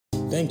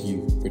Thank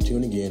you for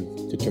tuning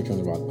in to Church on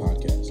the Rock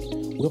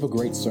podcast. We have a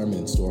great sermon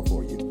in store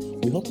for you.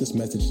 We hope this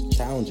message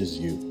challenges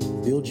you,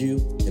 builds you,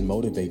 and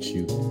motivates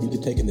you into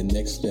taking the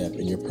next step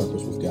in your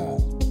purpose with God.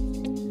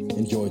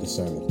 Enjoy the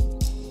sermon.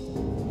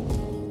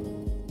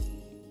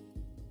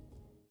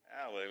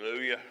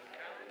 Hallelujah.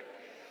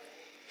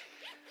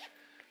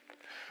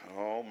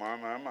 Oh,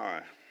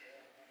 my.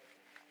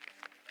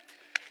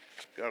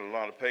 Got a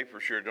lot of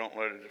papers here. Don't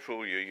let it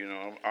fool you. You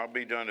know, I'll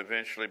be done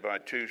eventually by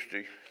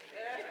Tuesday.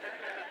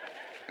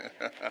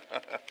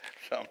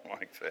 Something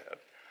like that.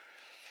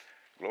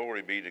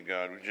 Glory be to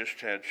God. We just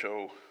had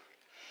so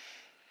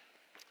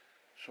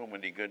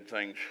many good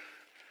things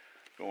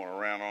going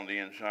around on the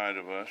inside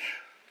of us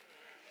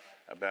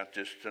about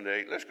this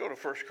today. Let's go to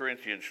 1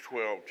 Corinthians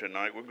 12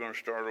 tonight. We're going to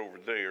start over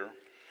there.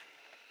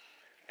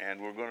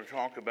 And we're going to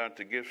talk about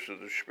the gifts of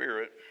the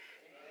Spirit.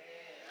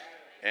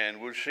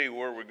 And we'll see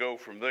where we go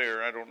from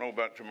there. I don't know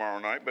about tomorrow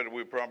night, but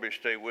we'll probably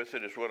stay with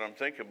it is what I'm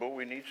thinking. But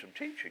we need some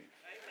teaching.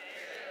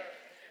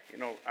 You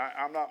know,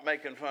 I'm not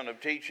making fun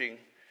of teaching,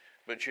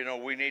 but, you know,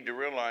 we need to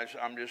realize,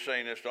 I'm just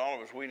saying this to all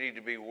of us, we need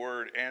to be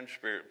Word and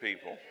Spirit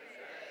people.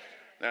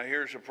 Now,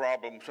 here's the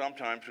problem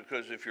sometimes,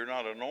 because if you're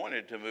not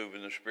anointed to move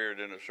in the Spirit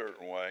in a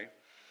certain way,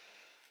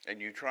 and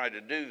you try to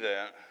do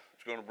that,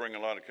 it's going to bring a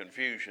lot of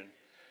confusion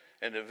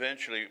and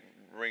eventually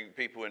bring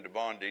people into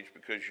bondage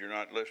because you're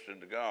not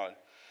listening to God.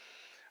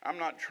 I'm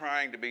not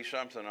trying to be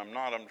something I'm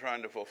not. I'm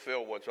trying to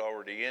fulfill what's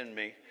already in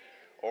me,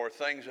 or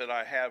things that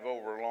I have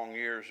over long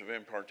years of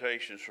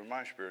impartations from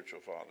my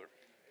spiritual father.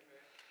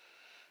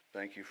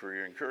 Thank you for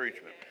your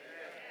encouragement.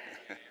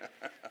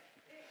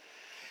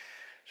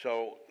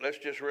 So let's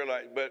just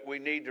realize, but we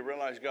need to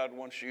realize God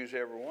wants to use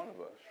every one of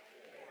us.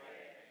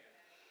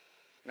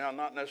 Now,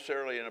 not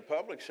necessarily in a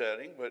public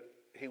setting, but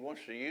he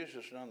wants to use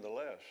us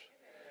nonetheless.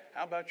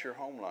 How about your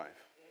home life?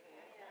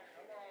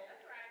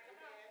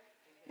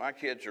 My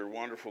kids are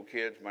wonderful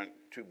kids, my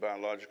two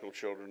biological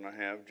children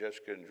I have,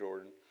 Jessica and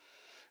Jordan.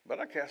 But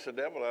I cast the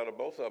devil out of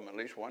both of them at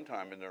least one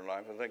time in their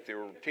life. I think they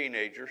were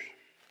teenagers.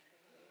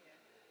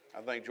 I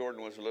think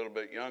Jordan was a little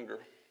bit younger.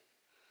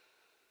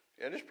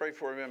 I just prayed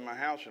for him in my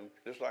house, and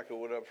just like I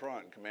would up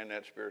front, and command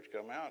that spirit to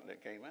come out, and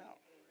it came out.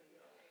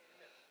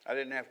 I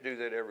didn't have to do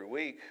that every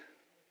week,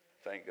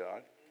 thank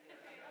God.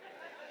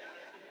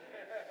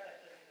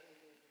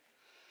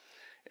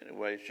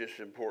 Anyway, it's just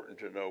important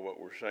to know what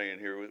we're saying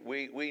here.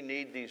 We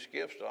need these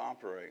gifts to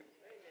operate.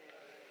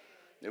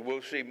 And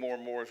we'll see more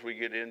and more as we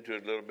get into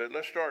it a little bit.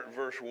 Let's start in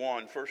verse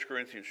 1, 1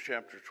 Corinthians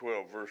chapter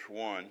 12, verse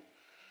 1.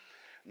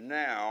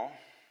 Now,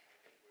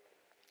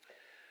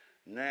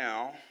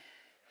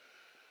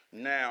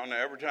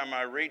 every time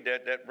I read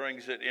that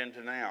brings it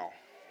into now.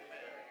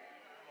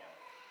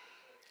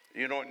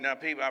 You know, now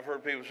I've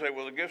heard people say,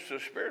 well, the gifts of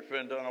the Spirit's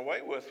been done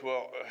away with.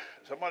 Well,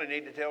 somebody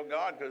need to tell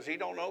God, because he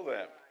don't know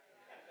that.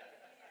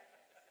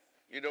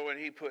 You know, and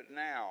he put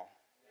now.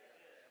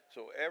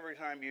 So every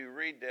time you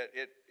read that,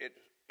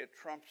 it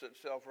trumps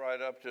itself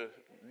right up to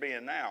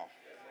being now.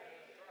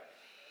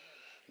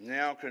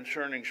 Now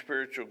concerning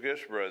spiritual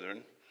gifts,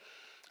 brethren,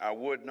 I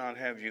would not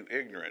have you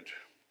ignorant.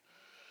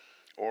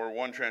 Or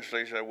one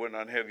translation, I would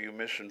not have you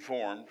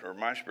misinformed. Or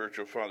my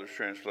spiritual father's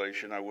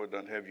translation, I would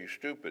not have you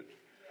stupid.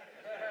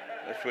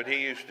 That's what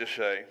he used to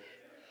say.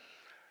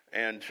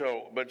 And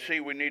so, but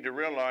see, we need to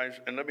realize,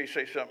 and let me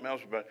say something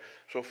else about it.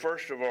 So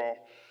first of all,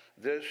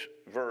 this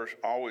verse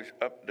always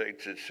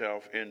updates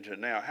itself into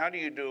now. How do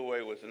you do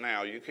away with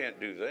now? You can't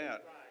do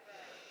that.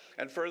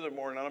 And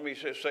furthermore, now let me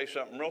just say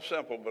something real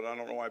simple, but I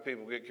don't know why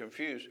people get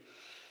confused.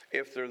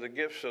 If they're the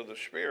gifts of the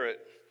Spirit,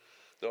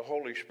 the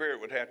Holy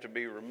Spirit would have to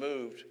be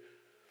removed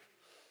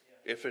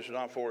if it's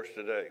not for us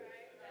today.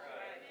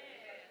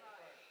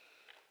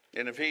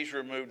 And if he's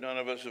removed, none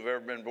of us have ever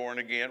been born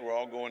again. We're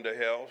all going to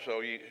hell,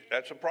 so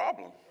that's a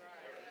problem.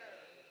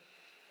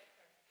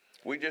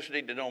 We just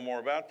need to know more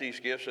about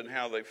these gifts and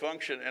how they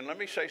function. And let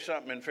me say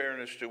something in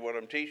fairness to what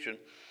I'm teaching.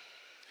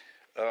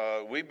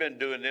 We've been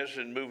doing this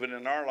and moving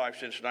in our life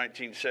since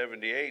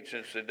 1978.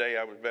 Since the day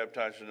I was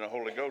baptized in the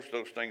Holy Ghost,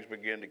 those things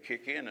began to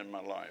kick in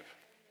my life.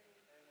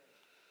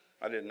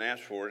 I didn't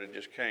ask for it, it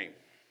just came.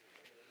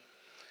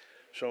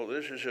 So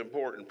this is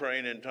important.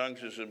 Praying in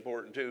tongues is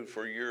important too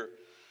for your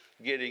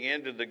getting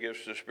into the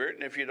gifts of the Spirit.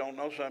 And if you don't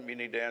know something, you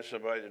need to ask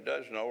somebody that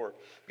does know, or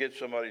get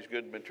somebody's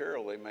good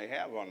material they may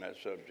have on that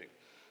subject.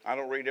 I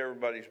don't read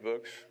everybody's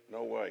books.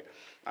 No way.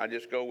 I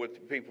just go with the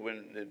people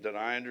that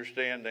I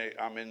understand.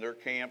 I'm in their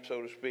camp,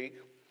 so to speak.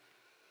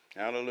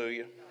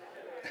 Hallelujah.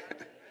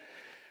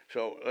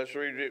 So let's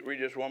read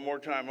just one more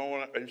time. I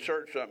want to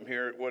insert something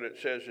here, what it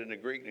says in the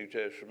Greek New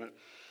Testament.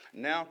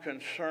 Now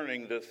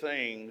concerning the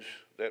things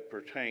that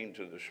pertain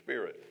to the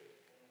Spirit.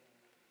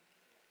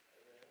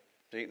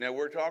 See, now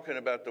we're talking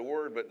about the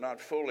Word, but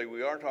not fully.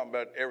 We are talking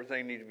about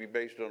everything needs to be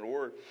based on the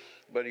Word,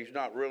 but he's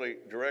not really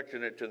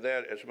directing it to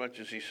that as much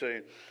as he's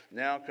saying,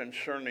 now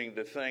concerning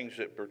the things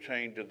that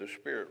pertain to the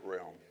Spirit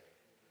realm.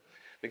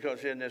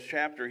 Because in this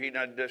chapter, he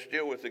not just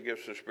deal with the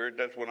gifts of the Spirit.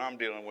 That's what I'm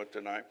dealing with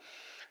tonight.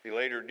 He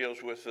later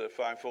deals with the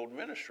fivefold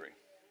ministry.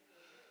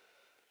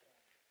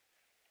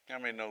 How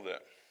many know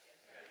that?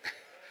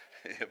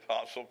 The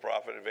apostle,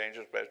 prophet,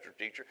 evangelist, pastor,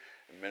 teacher,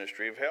 and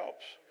ministry of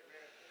helps.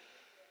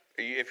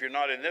 If you're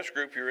not in this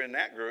group, you're in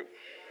that group.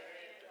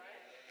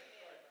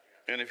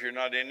 And if you're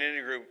not in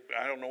any group,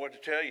 I don't know what to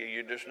tell you.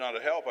 You're just not a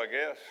help, I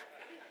guess.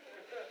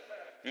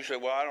 You say,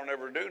 well, I don't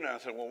ever do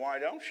nothing. Well, why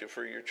don't you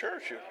for your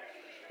church?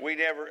 We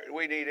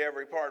need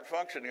every part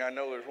functioning. I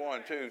know there's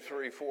 1, 2,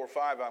 3, 4,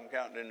 5. I'm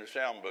counting in the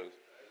sound booth.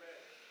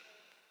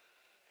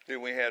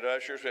 Then we had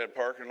ushers, we had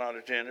parking lot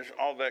attendants.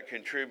 All that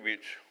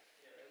contributes.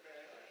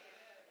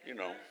 You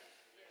know,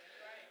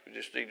 we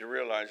just need to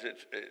realize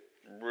it's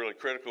really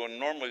critical. And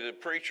normally the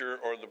preacher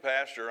or the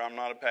pastor, I'm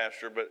not a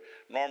pastor, but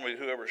normally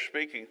whoever's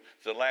speaking,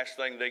 it's the last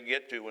thing they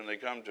get to when they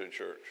come to a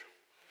church.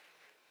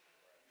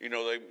 You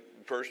know,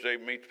 first they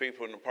meet the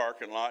people in the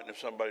parking lot, and if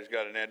somebody's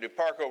got an attitude,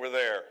 park over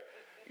there.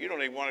 You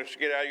don't even want us to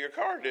get out of your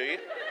car, do you?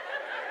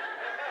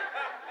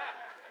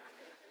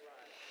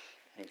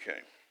 Okay.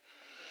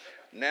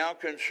 Now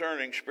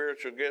concerning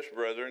spiritual gifts,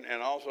 brethren,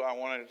 and also I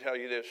wanted to tell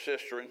you this,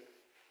 sisterin.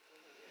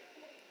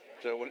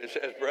 So when it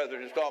says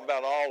brethren, it's talking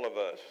about all of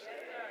us.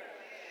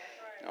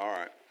 All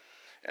right.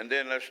 And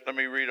then let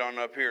me read on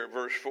up here at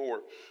verse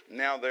 4.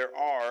 Now there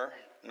are,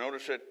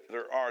 notice that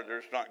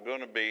there's not going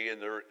to be, and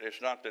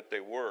it's not that they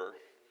were.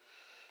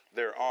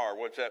 There are,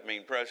 what's that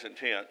mean? Present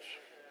tense.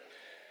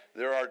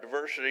 There are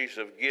diversities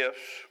of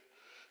gifts,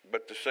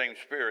 but the same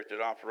Spirit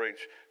that operates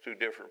through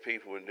different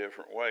people in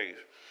different ways.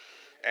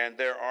 And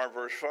there are,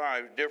 verse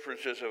 5,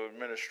 differences of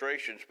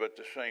administrations, but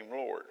the same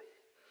Lord.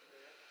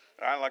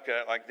 I like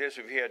that like this.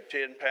 If you had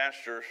 10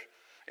 pastors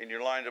and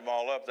you lined them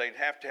all up, they'd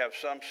have to have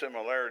some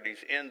similarities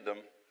in them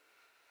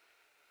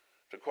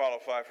to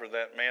qualify for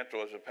that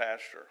mantle as a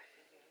pastor.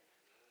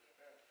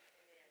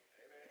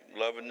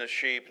 Loving the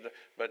sheep,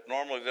 but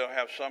normally they'll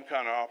have some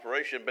kind of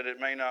operation, but it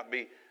may not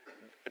be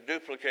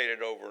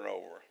duplicated over and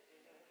over.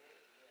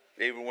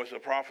 Even with the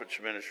prophet's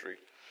ministry.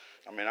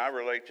 I mean, I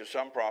relate to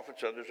some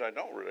prophets, others I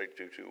don't relate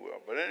to too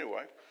well. But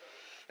anyway,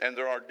 and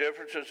there are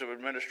differences of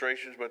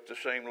administrations, but the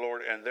same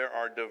Lord, and there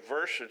are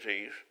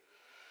diversities,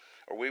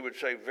 or we would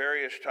say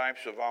various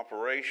types of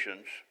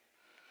operations,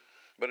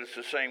 but it's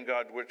the same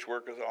God which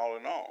worketh all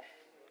in all.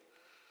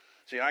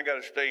 See, I got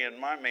to stay in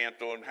my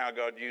mantle and how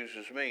God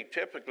uses me.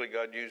 Typically,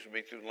 God uses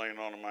me through laying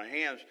on of my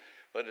hands,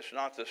 but it's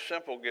not the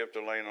simple gift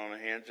of laying on of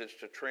hands. It's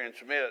to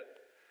transmit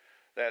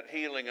that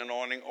healing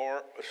anointing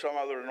or some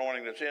other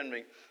anointing that's in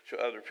me to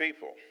other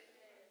people.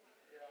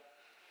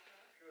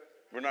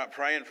 We're not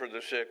praying for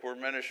the sick. We're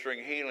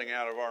ministering healing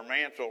out of our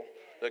mantle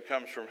that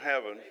comes from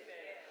heaven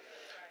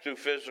through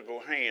physical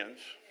hands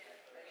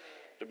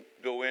to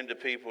go into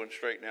people and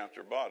straighten out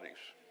their bodies.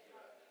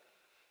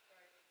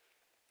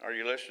 Are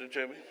you listening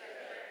to me?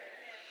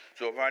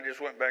 So if I just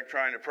went back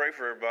trying to pray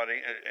for everybody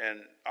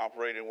and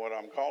operate in what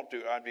I'm called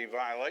to, I'd be in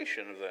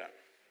violation of that.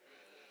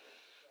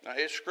 Now,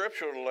 it's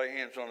scriptural to lay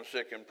hands on the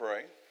sick and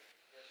pray.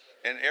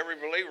 And every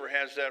believer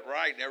has that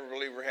right, and every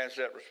believer has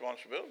that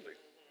responsibility.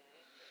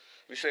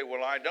 You say,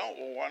 well, I don't.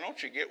 Well, why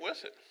don't you get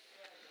with it?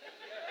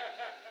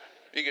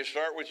 You can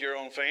start with your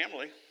own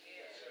family.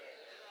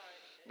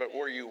 But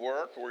where you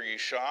work, where you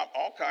shop,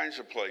 all kinds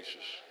of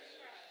places.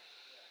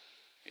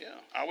 Yeah.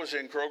 I was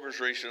in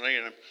Kroger's recently,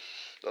 and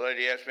the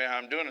lady asked me how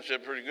I'm doing. I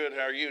said, pretty good.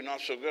 How are you?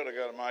 Not so good. I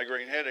got a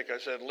migraine headache. I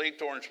said, leave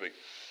Thornsby.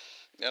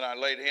 And I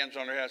laid hands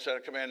on her head. I said, I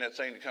command that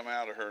thing to come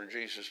out of her in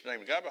Jesus' name.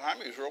 The guy behind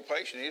me was real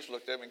patient. He just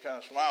looked at me and kind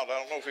of smiled. I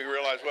don't know if he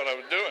realized what I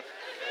was doing.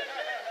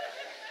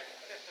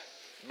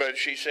 But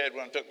she said,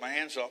 when I took my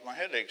hands off, my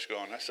headache's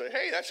gone. I said,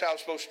 hey, that's how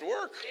it's supposed to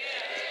work.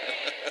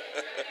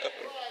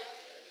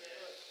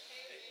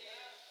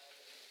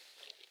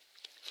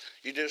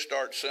 You just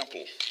start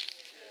simple.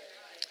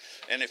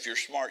 And if you're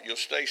smart, you'll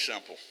stay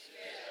simple.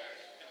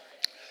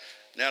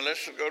 Now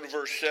let's go to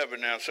verse 7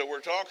 now. So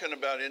we're talking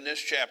about, in this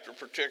chapter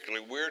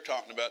particularly, we're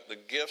talking about the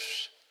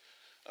gifts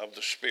of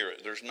the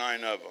Spirit. There's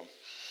 9 of them.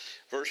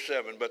 Verse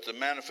 7, but the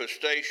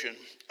manifestation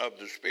of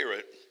the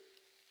Spirit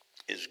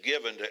is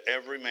given to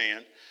every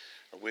man,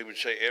 or we would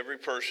say every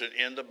person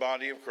in the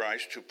body of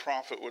Christ, to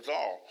profit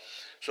withal.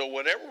 So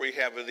whatever we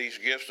have of these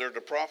gifts, they're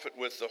to profit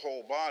with the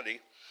whole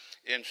body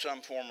in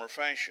some form or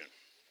fashion.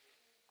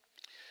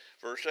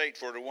 Verse 8,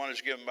 for to one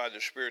is given by the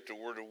Spirit the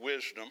word of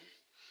wisdom,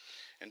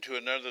 and to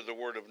another the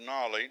word of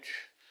knowledge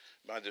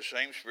by the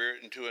same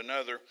Spirit, and to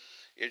another,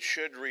 it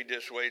should read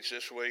this way, it's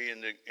this way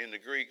in the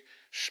Greek,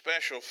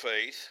 special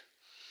faith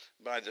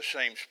by the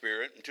same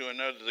Spirit, and to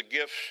another the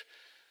gifts,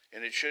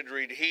 and it should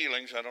read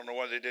healings. I don't know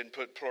why they didn't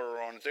put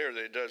plural on it there.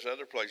 It does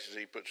other places,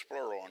 he puts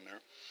plural on there.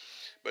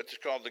 But it's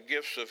called the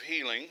gifts of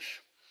healings,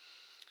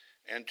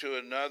 and to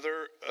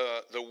another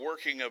the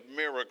working of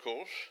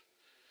miracles,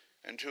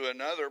 and to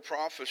another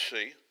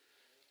prophecy,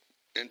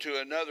 and to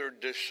another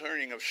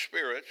discerning of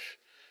spirits,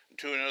 and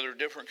to another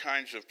different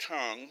kinds of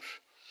tongues,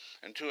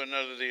 and to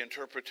another the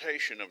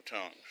interpretation of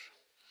tongues.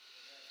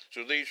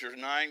 So these are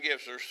 9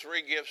 gifts. There's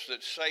 3 gifts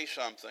that say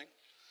something,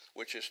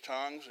 which is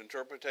tongues,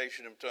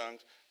 interpretation of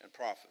tongues, and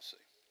prophecy.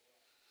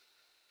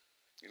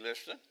 You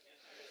listening?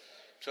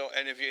 So,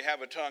 and if you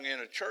have a tongue in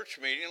a church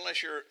meeting,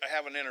 unless you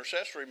have an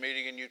intercessory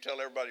meeting and you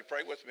tell everybody,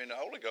 pray with me in the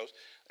Holy Ghost,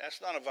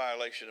 that's not a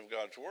violation of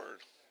God's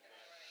word.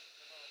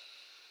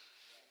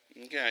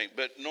 Okay,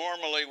 but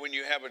normally when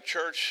you have a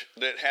church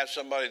that has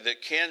somebody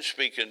that can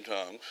speak in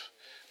tongues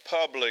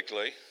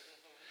publicly,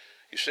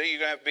 you see, you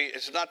have to be,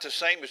 it's not the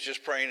same as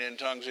just praying in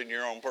tongues in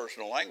your own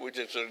personal language.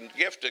 It's a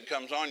gift that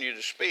comes on you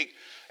to speak,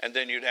 and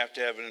then you'd have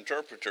to have an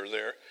interpreter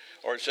there.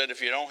 Or it said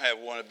if you don't have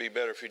one, it'd be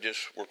better if you just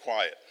were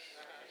quiet.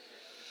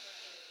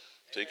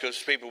 See,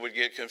 because people would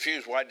get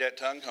confused. Why'd that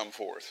tongue come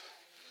forth?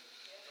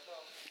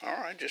 All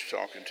right, just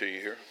talking to you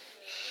here.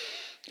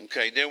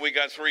 Okay, then we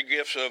got 3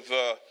 gifts of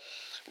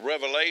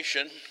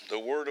revelation, the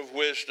word of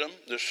wisdom,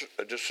 the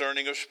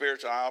discerning of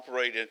spirits. I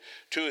operate in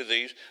 2 of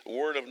these.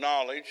 Word of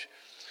knowledge,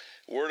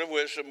 word of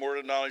wisdom, word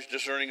of knowledge,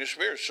 discerning of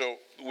spirits. So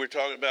we're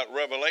talking about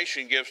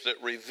revelation gifts that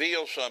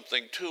reveal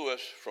something to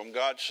us from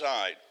God's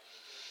side.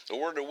 The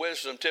word of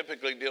wisdom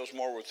typically deals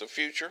more with the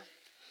future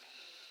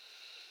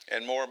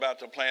and more about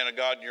the plan of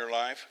God in your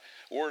life.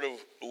 Word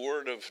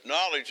of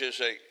knowledge is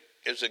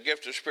a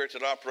gift of spirit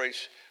that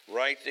operates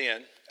right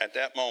then, at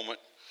that moment,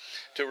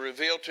 to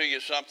reveal to you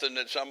something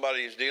that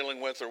somebody is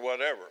dealing with or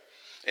whatever.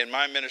 In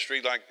my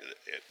ministry, like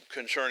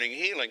concerning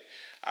healing,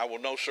 I will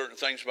know certain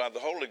things about the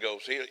Holy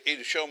Ghost. He'll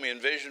either show me in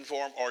vision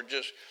form or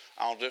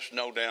I'll just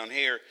know down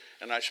here,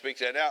 and I speak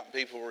that out and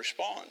people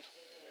respond.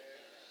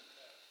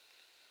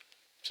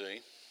 See?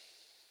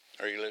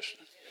 Are you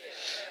listening?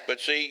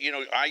 But see, you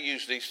know, I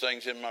use these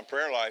things in my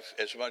prayer life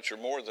as much or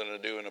more than I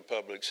do in a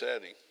public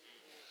setting.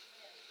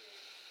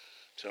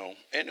 So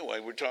anyway,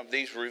 we're talking,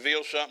 these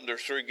reveal something.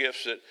 There's 3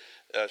 gifts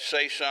that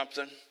say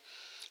something.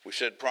 We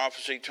said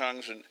prophecy,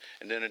 tongues, and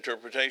then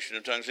interpretation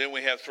of tongues. Then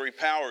we have 3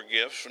 power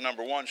gifts.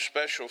 Number 1,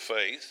 special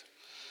faith.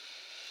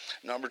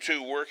 Number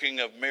 2, working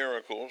of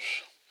miracles.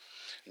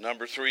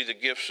 Number 3, the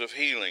gifts of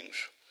healings.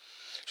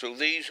 So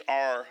these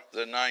are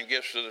the 9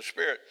 gifts of the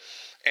Spirit.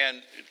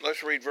 And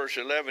let's read verse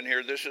 11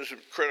 here. This is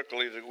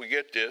critically that we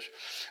get this.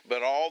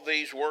 But all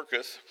these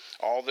worketh,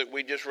 all that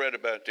we just read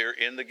about there,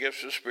 in the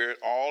gifts of the Spirit,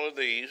 all of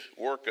these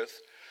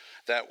worketh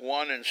that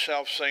one and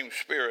self-same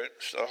Spirit,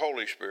 the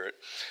Holy Spirit,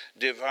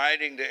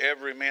 dividing to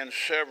every man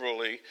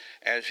severally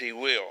as he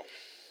will.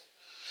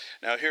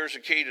 Now here's the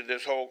key to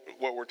this whole,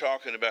 what we're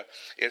talking about.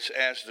 It's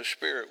as the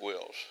Spirit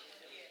wills.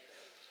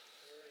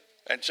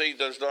 And see,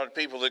 there's a lot of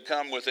people that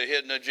come with a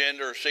hidden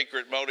agenda or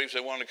secret motives.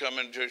 They want to come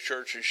into a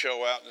church and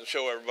show out and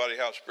show everybody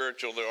how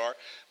spiritual they are.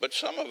 But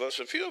some of us,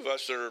 a few of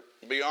us that are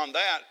beyond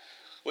that,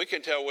 we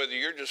can tell whether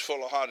you're just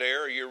full of hot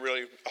air or you're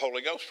really a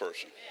Holy Ghost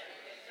person.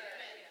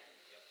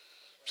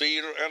 See,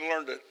 you got to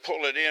learn to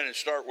pull it in and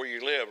start where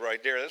you live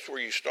right there. That's where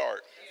you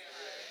start.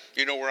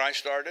 You know where I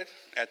started?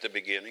 At the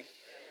beginning.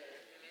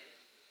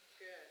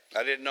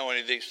 I didn't know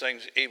any of these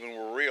things even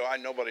were real.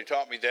 Nobody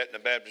taught me that in the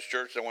Baptist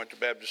church. I went to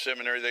Baptist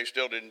seminary. They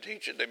still didn't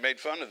teach it. They made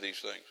fun of these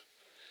things.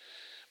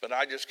 But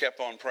I just kept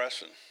on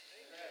pressing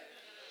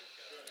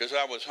because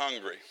I was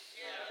hungry.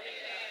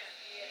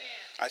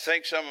 I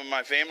think some of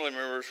my family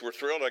members were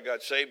thrilled I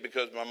got saved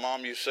because my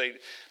mom used to say,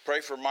 pray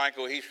for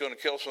Michael. He's going to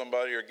kill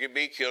somebody or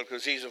be killed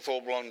because he's a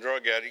full-blown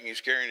drug addict and he's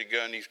carrying a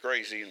gun. He's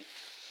crazy. And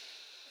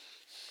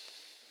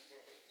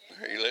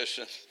are you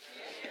listening?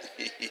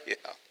 Yeah.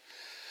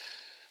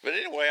 But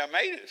anyway, I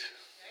made it.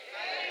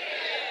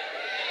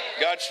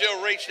 God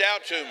still reached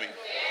out to me.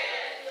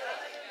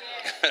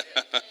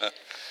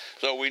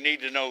 So we need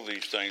to know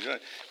these things.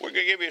 We're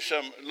going to give you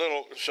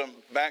some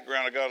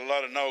background. I got a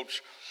lot of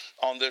notes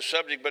on this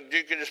subject, but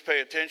you can just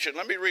pay attention.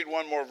 Let me read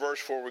one more verse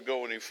before we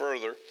go any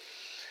further.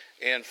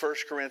 In 1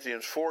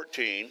 Corinthians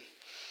 14,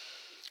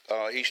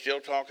 he's still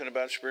talking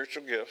about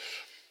spiritual gifts.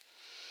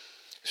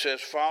 It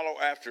says,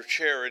 follow after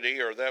charity,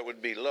 or that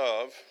would be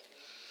love,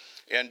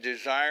 and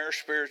desire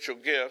spiritual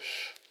gifts,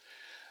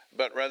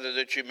 but rather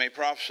that you may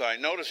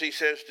prophesy. Notice he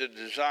says to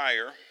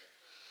desire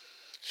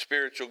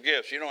spiritual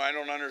gifts. You know, I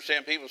don't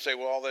understand. People say,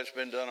 well, all that's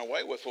been done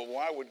away with. Well,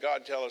 why would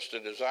God tell us to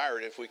desire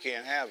it if we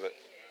can't have it?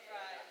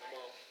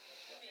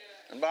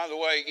 And by the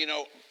way, you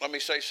know, let me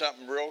say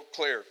something real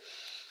clear.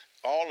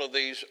 All of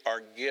these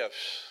are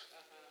gifts.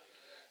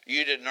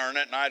 You didn't earn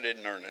it, and I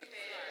didn't earn it.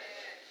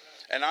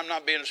 And I'm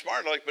not being a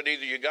smart aleck, but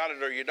either you got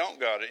it or you don't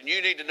got it. And you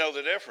need to know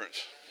the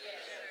difference.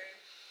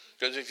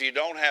 Because if you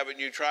don't have it and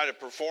you try to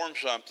perform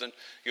something,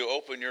 you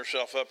open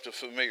yourself up to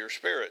familiar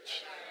spirits.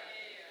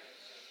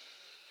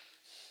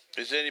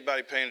 Is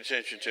anybody paying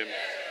attention to me?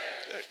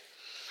 Good.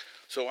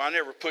 So I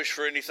never push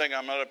for anything.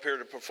 I'm not up here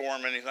to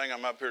perform anything.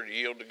 I'm up here to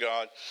yield to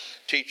God,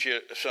 teach you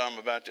some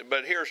about it.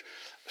 But here's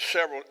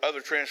several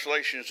other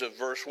translations of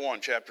verse 1,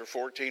 chapter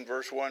 14,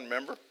 verse 1,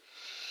 remember?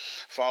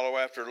 Follow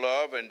after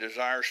love and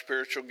desire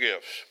spiritual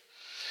gifts.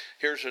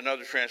 Here's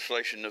another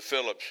translation of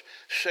Phillips.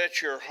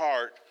 Set your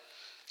heart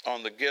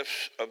on the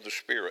gifts of the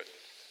Spirit.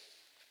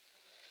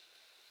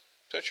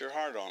 Set your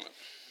heart on it.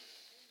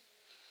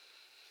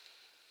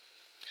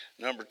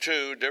 Number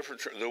 2,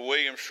 the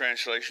Williams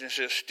translation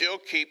says, still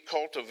keep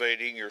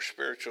cultivating your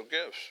spiritual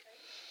gifts.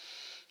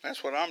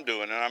 That's what I'm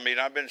doing. And I mean,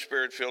 I've been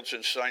Spirit-filled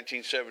since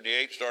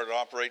 1978, started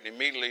operating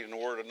immediately in the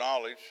Word of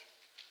knowledge.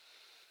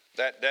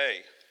 that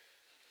day.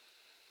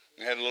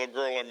 I had a little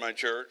girl in my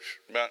church,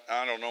 about,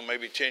 I don't know,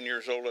 maybe 10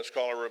 years old. Let's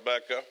call her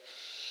Rebecca.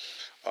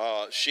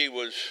 Her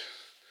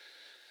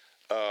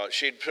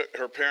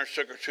parents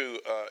took her to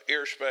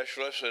ear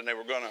specialists, and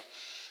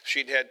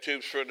she'd had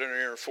tubes put in her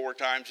ear 4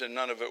 times, and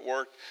none of it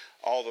worked.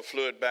 All the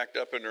fluid backed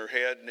up in her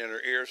head and in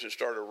her ears and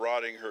started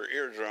rotting her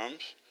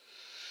eardrums.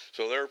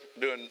 So they're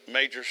doing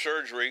major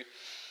surgery.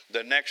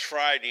 The next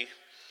Friday,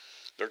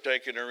 they're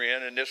taking her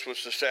in, and this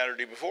was the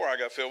Saturday before I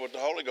got filled with the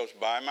Holy Ghost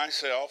by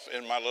myself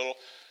in my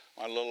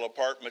little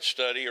apartment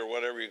study, or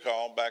whatever you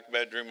call it, back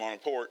bedroom on a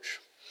porch.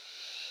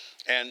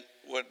 And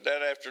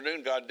that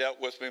afternoon, God dealt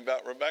with me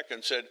about Rebecca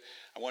and said,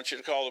 I want you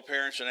to call the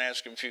parents and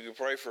ask them if you could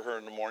pray for her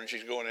in the morning.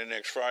 She's going in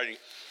next Friday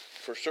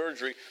for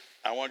surgery.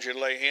 I want you to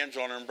lay hands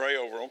on her and pray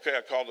over her. Okay,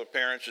 I called the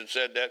parents and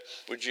said that,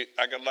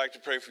 I'd like to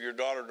pray for your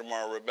daughter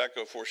tomorrow,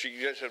 Rebecca, before she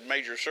just had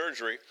major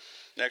surgery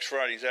next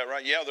Friday. Is that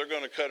right? Yeah, they're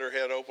going to cut her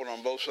head open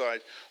on both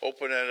sides,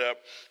 open it up,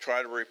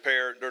 try to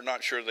repair it. They're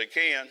not sure they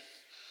can.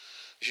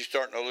 She's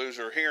starting to lose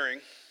her hearing.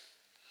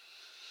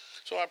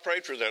 So I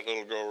prayed for that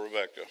little girl,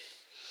 Rebecca.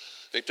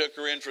 They took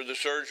her in for the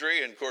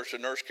surgery, and of course the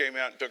nurse came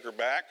out and took her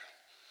back.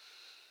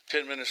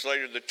 10 minutes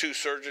later, the 2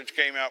 surgeons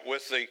came out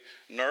with the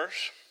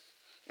nurse.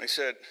 They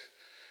said,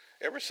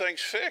 everything's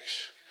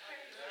fixed.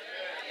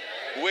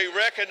 We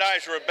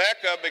recognize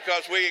Rebecca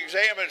because we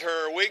examined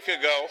her a week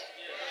ago,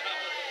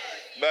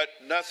 but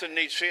nothing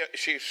needs,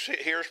 she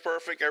hears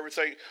perfect,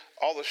 everything,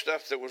 all the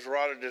stuff that was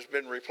rotted has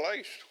been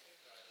replaced.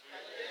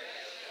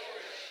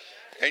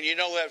 And you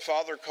know, that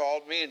father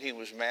called me and he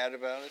was mad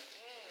about it.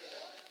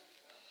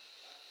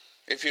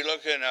 If you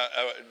look in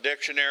a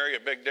dictionary, a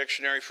big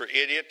dictionary for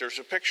idiot, there's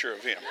a picture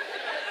of him.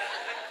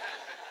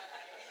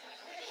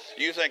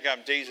 You think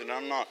I'm teasing,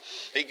 I'm not.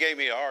 He gave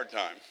me a hard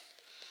time.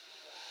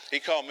 He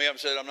called me up and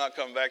said, I'm not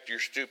coming back to your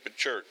stupid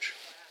church.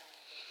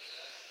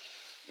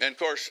 And of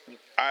course,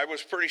 I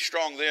was pretty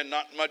strong then,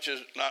 not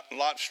a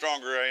lot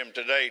stronger I am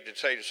today to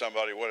say to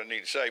somebody what I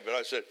need to say. But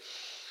I said,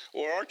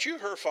 well, aren't you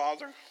her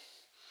father?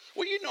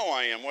 Well, you know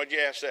I am. Why'd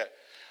you ask that?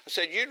 I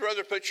said, you'd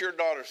rather put your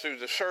daughter through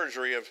the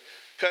surgery of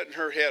cutting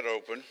her head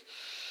open.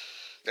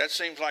 That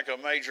seems like a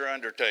major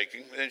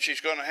undertaking. Then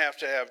she's going to have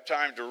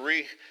time to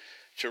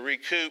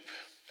recoup.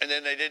 And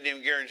then they didn't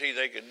even guarantee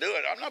they could do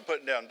it. I'm not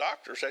putting down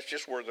doctors. That's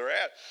just where they're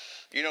at.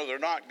 You know, they're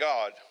not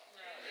God.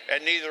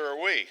 And neither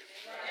are we.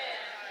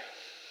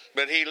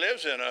 But he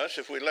lives in us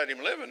if we let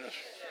him live in us.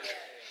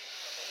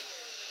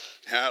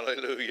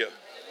 Hallelujah.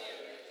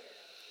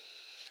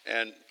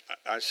 And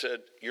I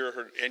said,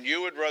 and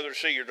you would rather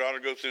see your daughter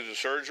go through the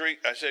surgery?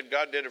 I said,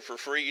 God did it for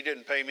free. You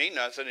didn't pay me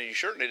nothing, and you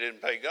certainly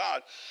didn't pay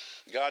God.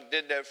 God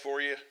did that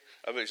for you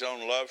of his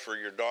own love for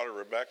your daughter,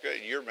 Rebecca,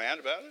 and you're mad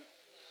about it?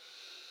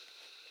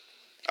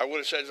 I would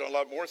have said a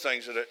lot more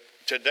things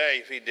today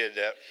if he did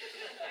that.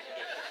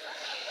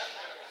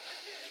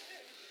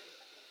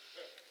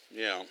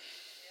 Yeah.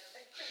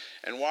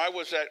 And why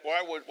was that?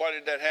 Why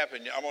did that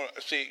happen? I'm going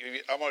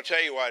to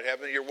tell you why it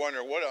happened. You're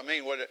wondering what I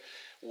mean.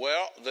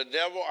 Well, the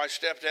devil, I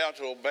stepped out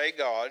to obey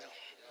God.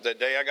 The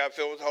day I got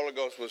filled with the Holy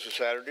Ghost was a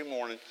Saturday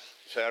morning.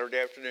 Saturday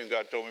afternoon,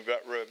 God told me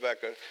about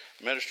Rebecca.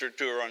 Ministered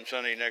to her on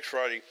Sunday. Next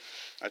Friday,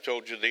 I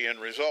told you the end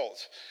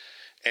results.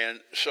 And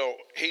so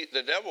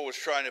the devil was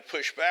trying to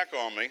push back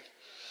on me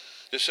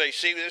to say,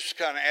 see, this is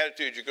the kind of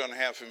attitude you're going to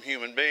have from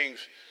human beings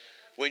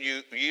when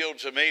you yield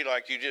to me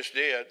like you just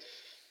did.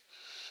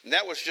 And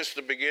that was just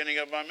the beginning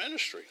of my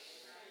ministry.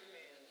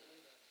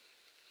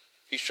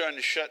 He's trying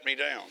to shut me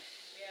down.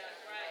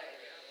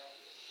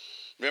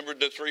 Remember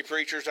the 3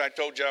 preachers I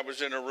told you I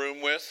was in a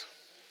room with?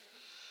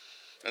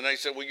 And they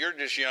said, well, you're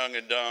just young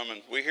and dumb,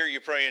 and we hear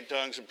you pray in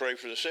tongues and pray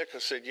for the sick. I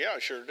said, yeah, I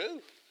sure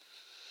do.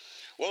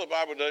 Well, the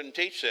Bible doesn't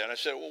teach that. I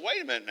said, well,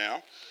 wait a minute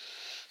now.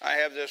 I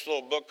have this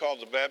little book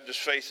called The Baptist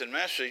Faith and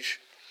Message.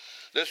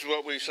 This is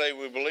what we say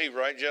we believe,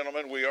 right,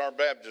 gentlemen? We are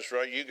Baptists,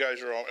 right? You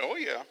guys are all, oh,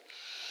 yeah.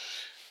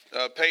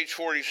 Page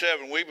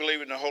 47, we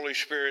believe in the Holy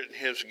Spirit and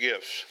his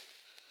gifts.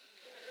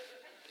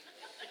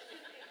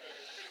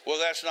 Well,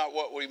 that's not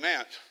what we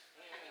meant.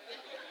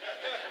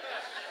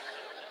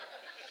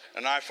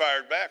 And I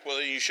fired back,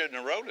 well, you shouldn't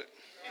have wrote it.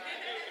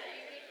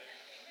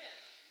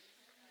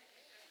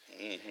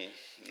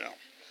 No.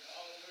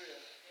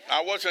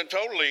 I wasn't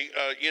totally,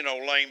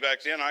 lame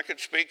back then. I could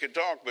speak and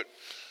talk, but,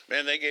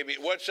 man, they gave me,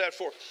 what's that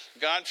for?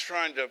 God's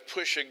trying to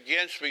push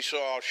against me, so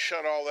I'll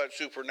shut all that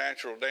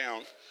supernatural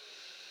down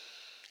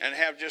and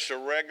have just a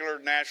regular,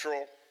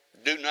 natural,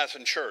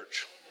 do-nothing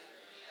church.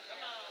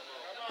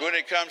 When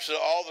it comes to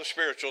all the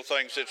spiritual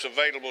things that's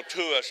available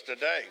to us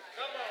today.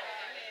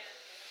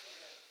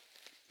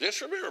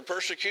 Just remember,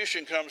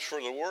 persecution comes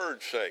for the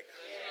word's sake.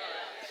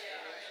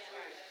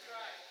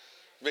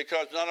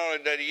 Because not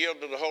only did he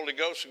yield to the Holy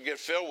Ghost and get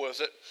filled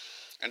with it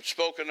and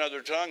spoke in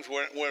other tongues,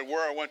 where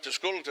I went to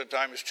school at the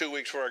time, it was 2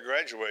 weeks before I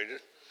graduated,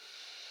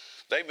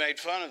 they made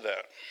fun of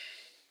that.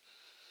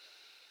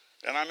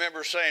 And I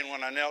remember saying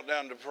when I knelt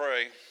down to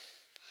pray,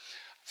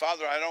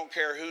 Father, I don't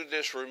care who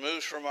this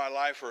removes from my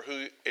life or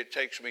who it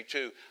takes me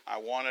to. I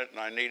want it and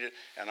I need it.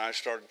 And I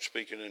started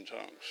speaking in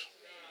tongues.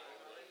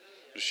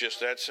 It's just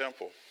that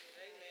simple.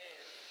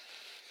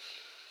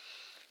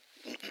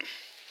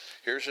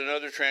 Here's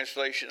another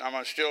translation.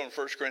 I'm still in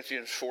 1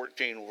 Corinthians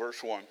 14,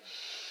 verse 1.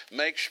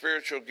 Make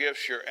spiritual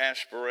gifts your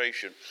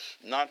aspiration.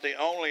 Not the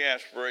only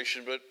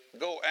aspiration, but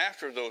go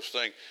after those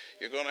things.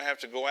 You're going to have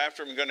to go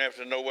after them. You're going to have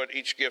to know what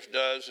each gift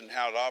does and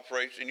how it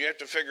operates. And you have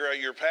to figure out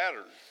your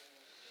pattern.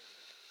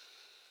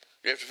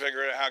 You have to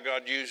figure out how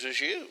God uses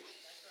you.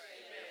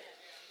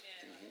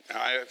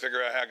 I have to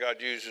figure out how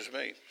God uses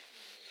me.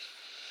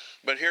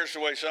 But here's the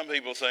way some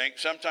people think.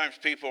 Sometimes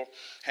people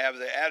have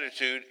the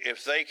attitude,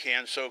 if they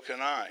can, so can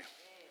I.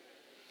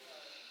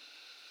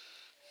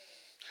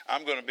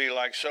 I'm going to be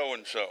like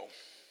so-and-so.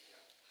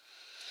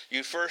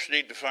 You first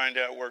need to find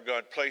out where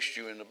God placed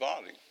you in the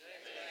body.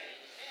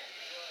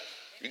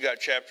 You got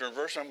chapter and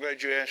verse? I'm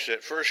glad you asked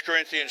that. 1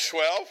 Corinthians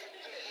 12.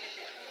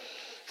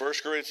 1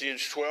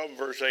 Corinthians 12,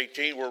 verse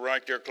 18. We're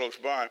right there close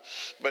by.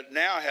 But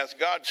now hath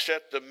God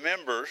set the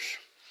members,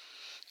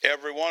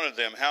 every one of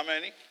them. How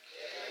many?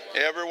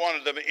 Every one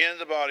of them in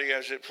the body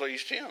as it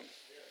pleased him.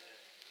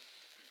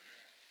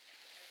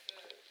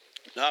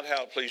 Not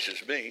how it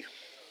pleases me.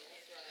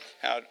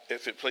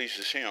 If it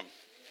pleases him.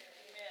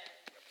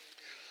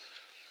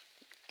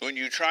 When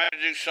you try to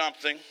do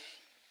something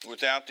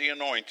without the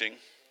anointing,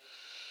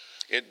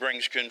 it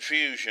brings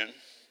confusion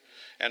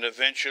and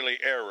eventually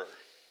error.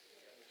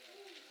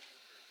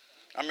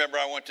 I remember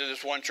I went to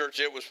this one church.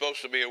 It was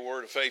supposed to be a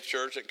Word of Faith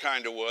church. It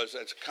kind of was.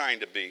 That's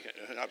kind of be,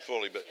 not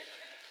fully, but.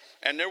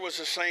 And there was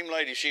the same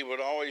lady. She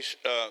would always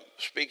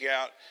speak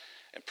out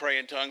and pray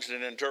in tongues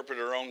and interpret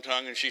her own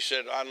tongue. And she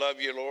said, I love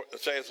you, Lord,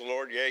 saith the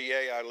Lord. Yea,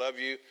 yea, I love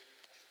you.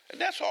 And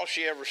that's all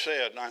she ever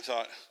said. And I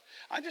thought,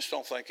 I just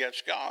don't think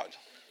that's God.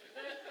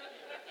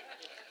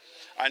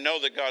 I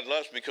know that God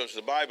loves me because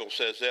the Bible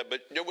says that,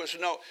 but there was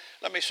no,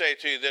 let me say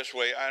it to you this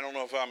way. I don't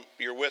know if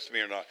you're with me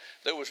or not.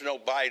 There was no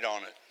bite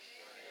on it.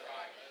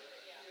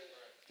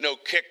 No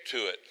kick to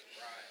it.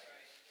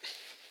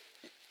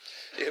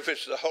 If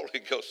it's the Holy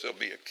Ghost, there'll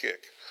be a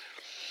kick.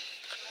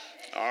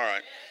 All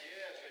right.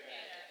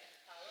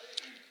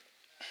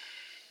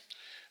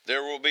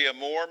 There will be a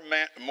more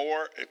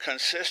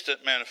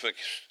consistent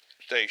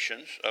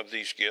manifestations of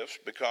these gifts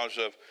because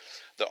of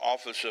the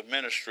office of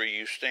ministry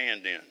you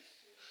stand in.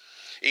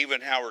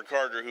 Even Howard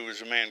Carter, who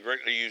was a man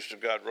greatly used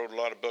of God, wrote a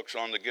lot of books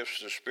on the gifts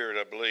of the Spirit,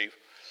 I believe.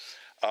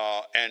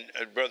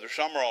 And Brother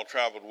Summerall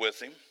traveled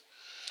with him.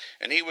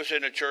 And he was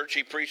in a church.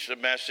 He preached a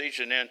message,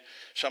 and then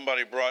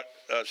somebody brought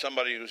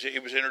he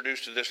was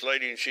introduced to this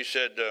lady, and she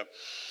said,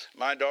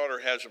 my daughter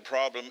has a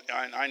problem.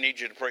 I need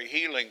you to pray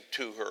healing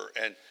to her.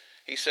 And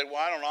he said,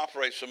 well, I don't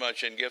operate so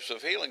much in gifts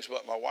of healings,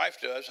 but my wife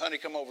does. Honey,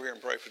 come over here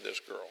and pray for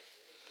this girl.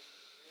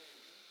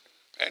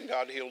 And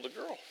God healed the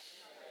girl.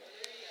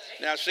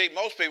 Now, see,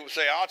 most people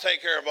say, I'll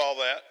take care of all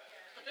that.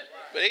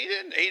 But he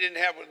didn't. He didn't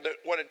have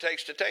what it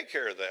takes to take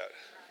care of that.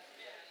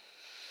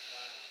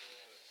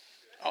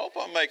 I hope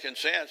I'm making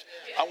sense.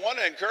 I want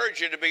to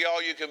encourage you to be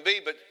all you can be,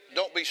 but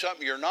don't be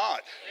something you're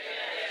not.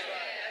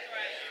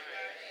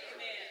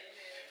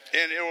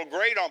 And it will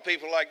grate on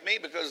people like me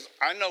because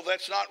I know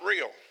that's not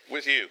real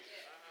with you.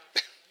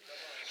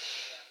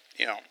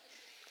 You know,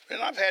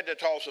 and I've had to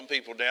toss some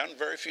people down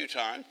very few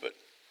times, but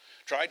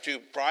tried to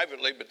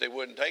privately, but they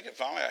wouldn't take it.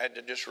 Finally, I had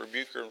to just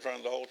rebuke her in front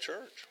of the whole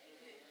church.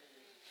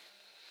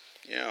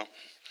 You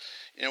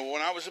know,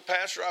 when I was a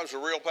pastor, I was a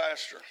real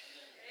pastor.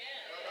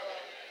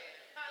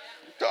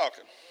 I'm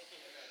talking.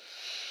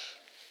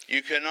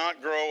 You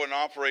cannot grow and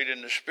operate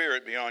in the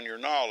Spirit beyond your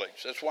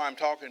knowledge. That's why I'm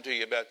talking to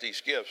you about these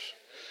gifts.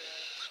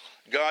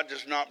 God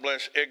does not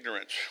bless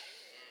ignorance.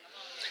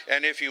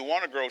 And if you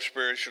want to grow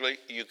spiritually,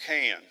 you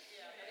can.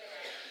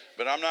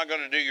 But I'm not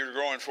going to do your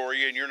growing for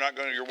you, and your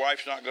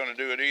wife's not going to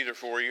do it either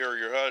for you or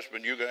your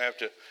husband. You're going to have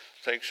to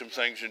take some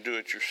things and do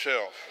it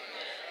yourself.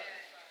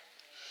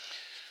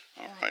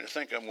 All right, I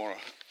think I'm going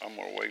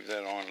to wave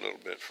that on a little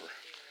bit for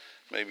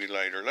maybe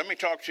later. Let me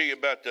talk to you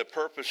about the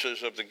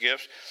purposes of the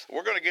gifts.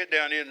 We're going to get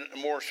down into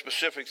more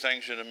specific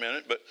things in a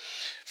minute, but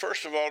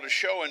first of all, to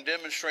show and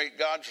demonstrate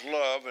God's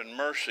love and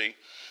mercy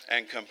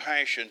and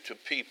compassion to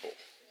people.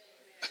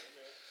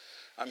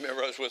 I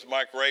remember I was with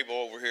Mike Rabel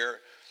over here.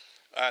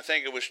 I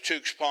think it was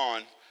Tukes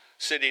Pond,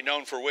 city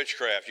known for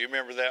witchcraft. You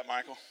remember that,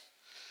 Michael?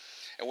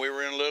 And we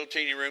were in a little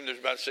teeny room. There's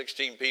about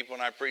 16 people,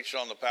 and I preached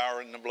on the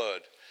power in the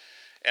blood.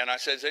 And I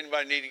said, does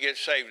anybody need to get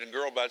saved? And a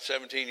girl about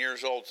 17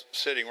 years old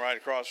sitting right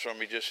across from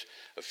me, just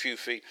a few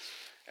feet.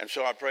 And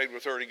so I prayed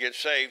with her to get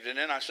saved. And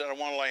then I said, I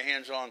want to lay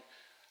hands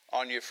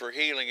on you for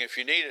healing if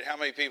you need it. How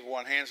many people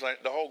want hands?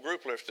 The whole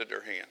group lifted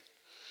their hand.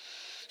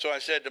 So I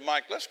said to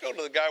Mike, let's go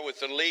to the guy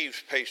with the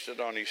leaves pasted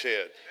on his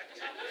head.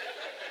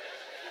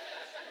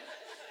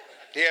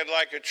 He had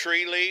like a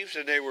tree leaves,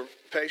 and they were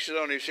pasted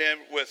on his head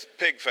with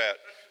pig fat.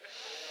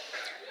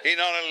 He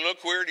not only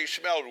looked weird, he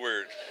smelled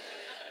weird.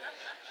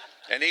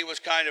 And he was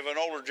kind of an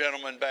older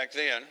gentleman back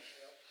then.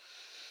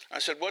 I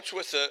said,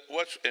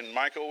 and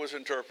Michael was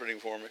interpreting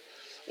for me.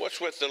 What's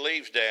with the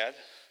leaves, Dad?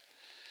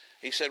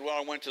 He said,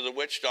 well, I went to the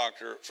witch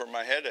doctor for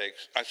my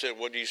headaches. I said,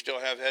 well, do you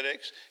still have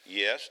headaches?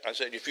 Yes. I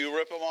said, if you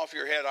rip them off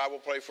your head, I will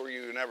pray for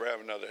you. You never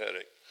have another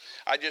headache.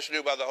 I just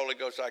knew by the Holy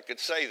Ghost I could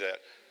say that.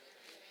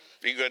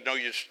 You got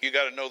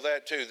to know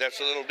that too.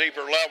 That's a little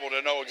deeper level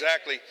to know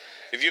exactly.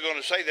 If you're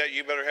going to say that,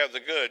 you better have the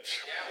goods.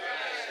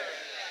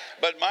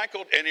 But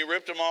Michael, and he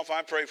ripped them off.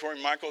 I prayed for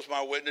him. Michael's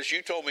my witness.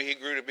 You told me he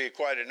grew to be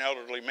quite an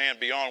elderly man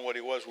beyond what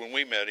he was when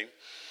we met him.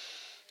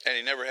 And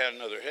he never had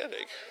another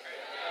headache.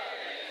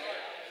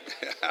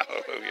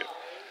 Hallelujah.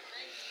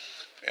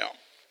 Yeah.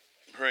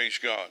 Praise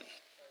God.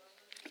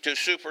 To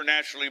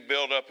supernaturally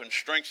build up and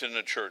strengthen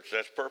the church.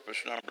 That's purpose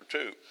number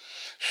 2.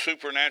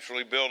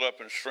 Supernaturally build up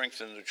and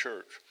strengthen the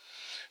church.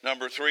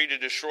 Number 3, to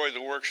destroy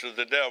the works of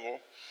the devil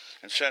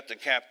and set the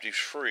captives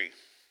free.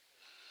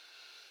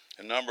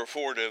 And number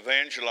 4, to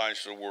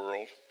evangelize the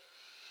world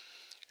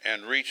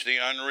and reach the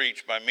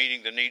unreached by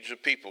meeting the needs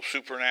of people,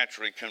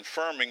 supernaturally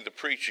confirming the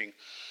preaching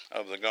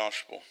of the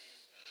gospel.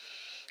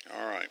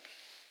 All right.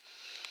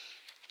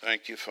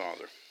 Thank you,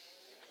 Father.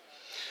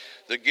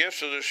 The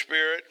gifts of the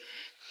Spirit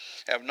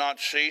have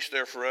not ceased.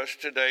 They're for us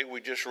today.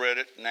 We just read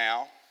it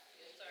now.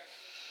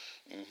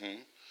 Yes, sir.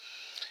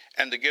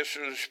 And the gifts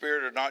of the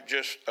Spirit are not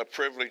just a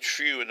privileged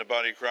few in the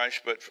body of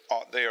Christ, but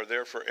they are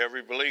there for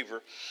every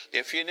believer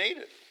if you need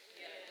it.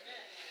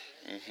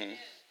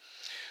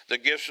 The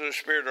gifts of the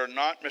Spirit are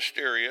not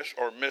mysterious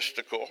or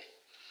mystical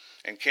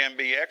and can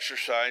be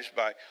exercised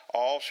by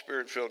all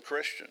Spirit-filled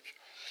Christians.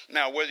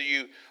 Now, whether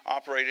you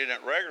operate in it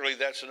regularly,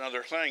 that's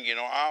another thing. You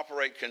know, I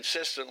operate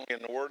consistently in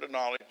the word of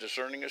knowledge,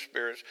 discerning of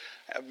spirits,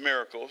 have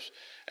miracles,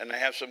 and I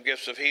have some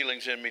gifts of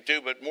healings in me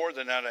too. But more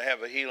than that, I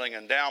have a healing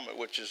endowment,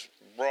 which is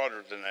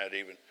broader than that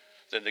even,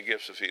 than the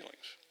gifts of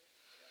healings.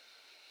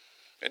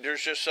 And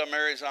there's just some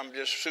areas I'm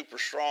just super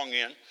strong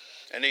in,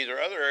 and either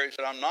other areas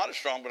that I'm not as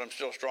strong, but I'm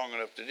still strong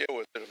enough to deal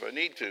with it if I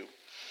need to.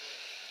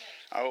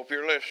 I hope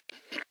you're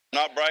listening.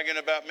 Not bragging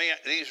about me.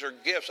 These are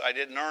gifts. I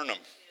didn't earn them.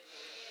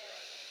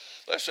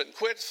 Listen,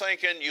 quit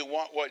thinking you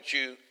want what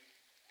you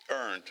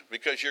earned,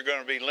 because you're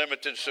going to be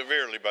limited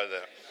severely by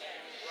that.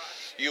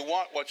 You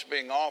want what's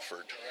being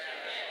offered.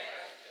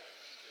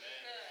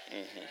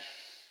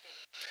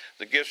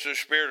 The gifts of the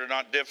Spirit are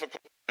not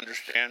difficult to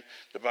understand.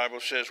 The Bible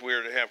says we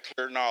are to have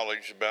clear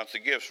knowledge about the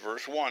gifts.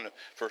 Verse 1 of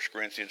 1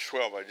 Corinthians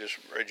 12. I just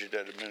read you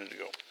that a minute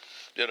ago.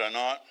 Did I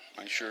not?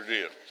 I sure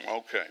did.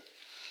 Okay.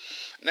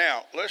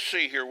 Now, let's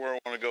see here where I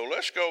want to go.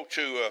 Let's go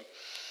to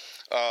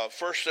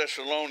 1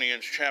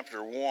 Thessalonians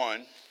chapter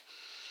 1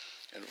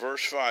 and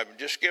verse 5. I'm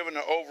just giving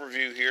an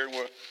overview here, and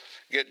we'll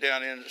get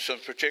down into some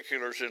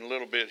particulars in a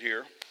little bit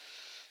here.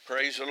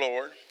 Praise the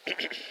Lord.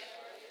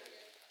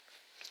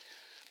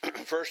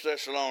 1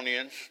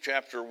 Thessalonians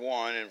chapter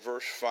 1 and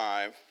verse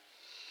 5.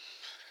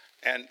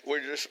 And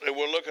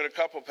we'll look at a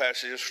couple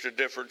passages to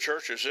different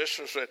churches. This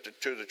was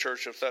to the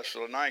church of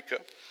Thessalonica.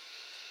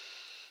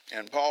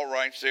 And Paul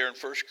writes there in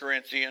 1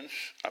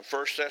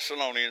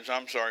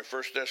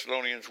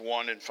 Thessalonians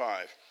 1 and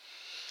 5.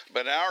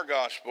 But our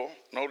gospel,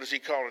 notice he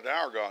called it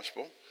our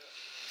gospel,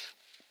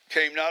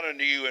 came not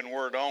unto you in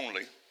word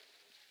only.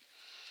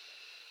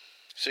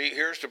 See,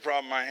 here's the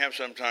problem I have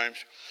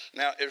sometimes.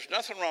 Now, there's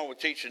nothing wrong with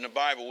teaching the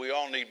Bible. We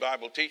all need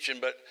Bible teaching,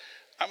 but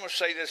I'm going to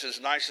say this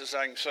as nice as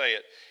I can say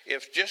it.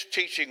 If just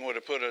teaching would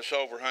have put us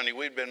over, honey,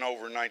 we'd been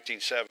over in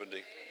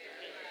 1970.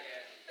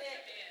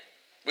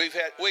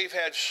 We've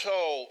had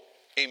so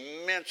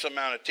immense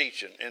amount of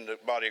teaching in the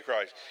body of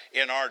Christ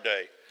in our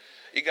day.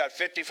 You got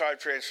 55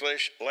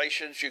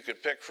 translations you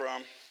could pick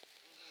from.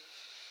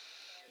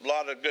 A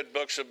lot of good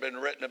books have been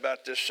written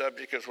about this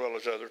subject as well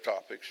as other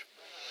topics.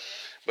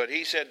 But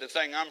he said the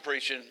thing I'm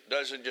preaching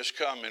doesn't just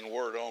come in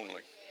word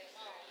only.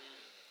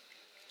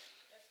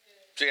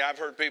 See, I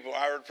heard a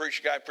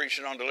guy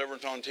preaching on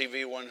deliverance on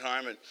TV one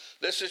time, and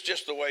this is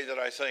just the way that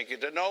I think.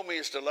 To know me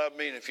is to love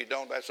me, and if you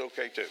don't, that's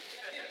okay too.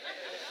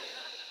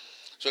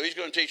 So he's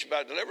going to teach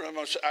about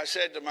deliverance. I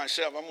said to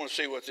myself, I'm going to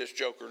see what this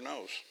joker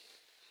knows.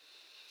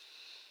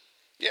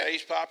 Yeah,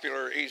 he's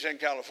popular. He's in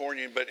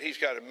California, but he's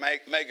got a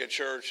mega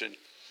church and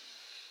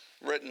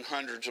written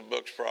hundreds of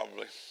books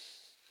probably.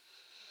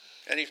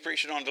 And he's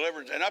preaching on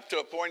deliverance. And up to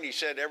a point, he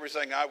said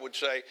everything I would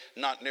say,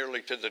 not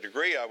nearly to the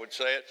degree I would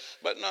say it,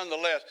 but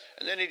nonetheless.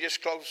 And then he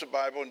just closed the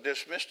Bible and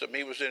dismissed him.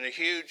 He was in a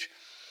huge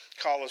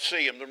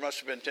coliseum. There must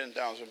have been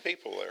 10,000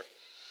 people there.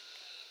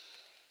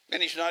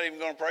 And he's not even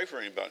going to pray for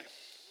anybody.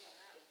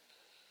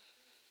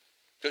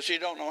 Because he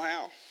don't know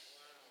how.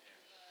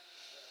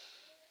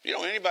 You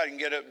know, anybody can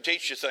get up and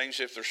teach you things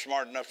if they're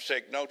smart enough to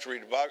take notes,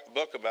 read a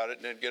book about it,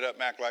 and then get up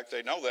and act like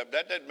they know that. But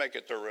that doesn't make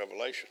it their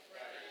revelation.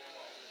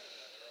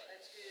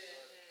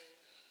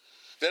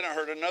 Then I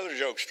heard another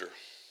jokester.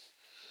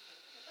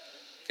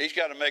 He's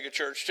got a mega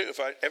church too.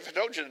 If I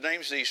told you the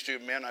names of these two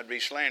men, I'd be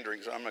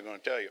slandering, so I'm not going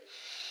to tell you.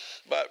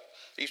 But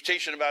he's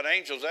teaching about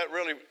angels. That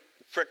really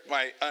pricked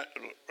my,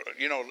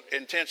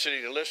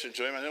 intensity to listen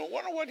to him. And I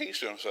wonder what he's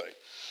going to say.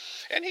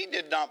 And he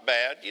did not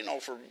bad,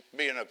 for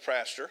being a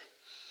pastor.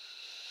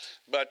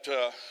 But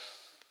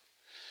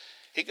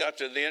he got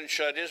to the end,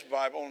 shut his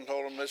Bible, and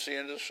told him that's the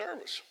end of the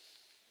service.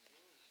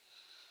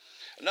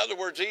 In other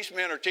words, these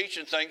men are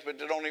teaching things, but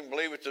they don't even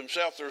believe it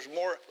themselves. There's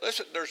more.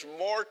 Listen, there's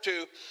more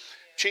to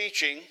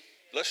teaching.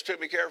 Listen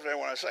to me carefully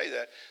when I say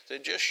that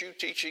than just you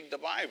teaching the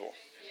Bible.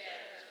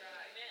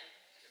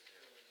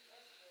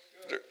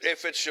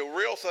 If it's a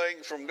real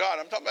thing from God,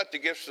 I'm talking about the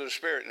gifts of the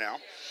Spirit now,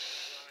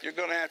 you're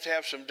going to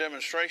have some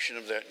demonstration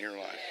of that in your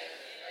life.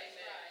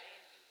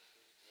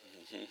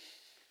 Mm-hmm.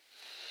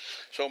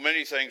 So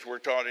many things we're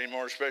taught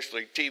anymore,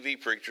 especially TV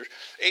preachers.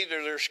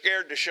 Either they're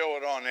scared to show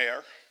it on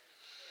air,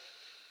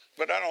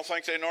 but I don't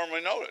think they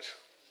normally know it.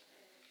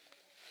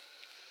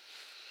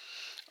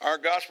 Our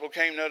gospel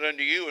came not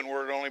unto you in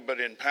word only, but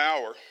in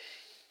power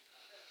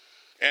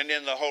and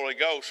in the Holy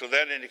Ghost. So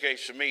that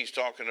indicates to me he's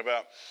talking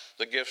about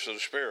the gifts of the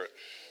Spirit.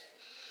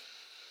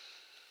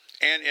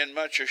 And in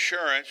much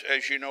assurance,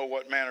 as you know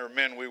what manner of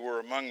men we were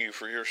among you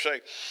for your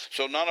sake.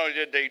 So not only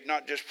did they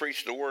not just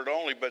preach the word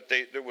only, but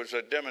there was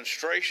a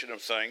demonstration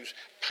of things,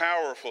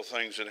 powerful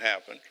things that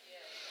happened.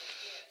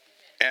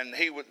 And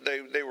they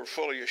were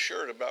fully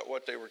assured about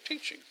what they were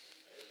teaching.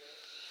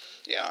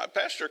 Yeah,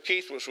 Pastor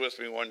Keith was with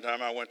me one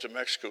time. I went to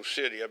Mexico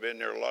City. I've been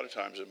there a lot of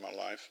times in my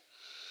life.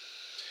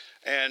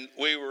 And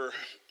we were,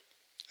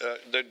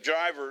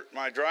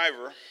 my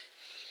driver,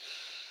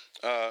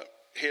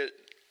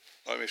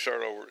 let me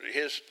start over.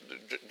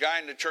 The guy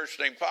in the church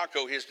named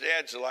Paco, his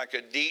dad's like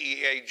a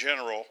DEA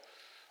general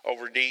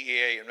over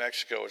DEA in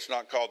Mexico. It's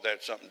not called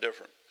that, something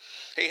different.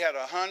 He had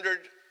 100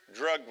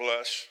 drug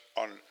busts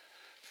on,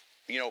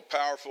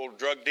 powerful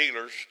drug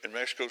dealers in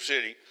Mexico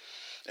City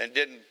and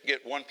didn't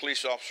get one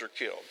police officer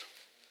killed.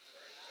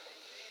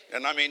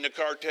 And I mean, the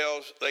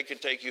cartels, they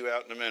could take you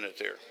out in a minute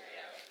there.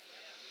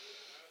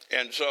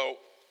 And so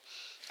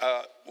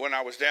when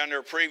I was down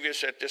there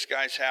previous at this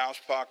guy's house,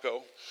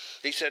 Paco,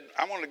 he said,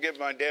 I want to give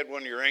my dad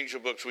one of your angel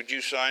books. Would you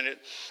sign it?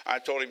 I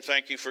told him,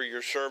 thank you for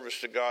your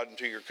service to God and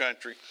to your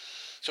country.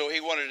 So he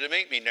wanted to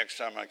meet me next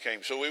time I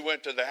came. So we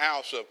went to the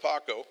house of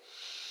Paco.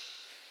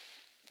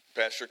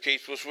 Pastor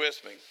Keith was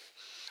with me.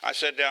 I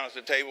sat down at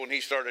the table and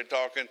he started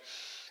talking.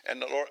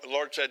 And the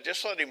Lord said,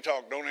 just let him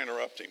talk. Don't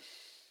interrupt him.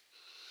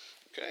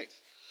 Okay.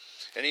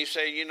 And he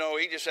said, he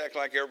just acted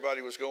like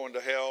everybody was going to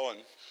hell. And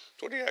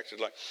that's what he acted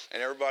like.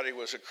 And everybody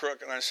was a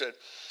crook. And I said,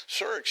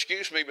 sir,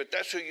 excuse me, but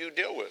that's who you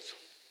deal with.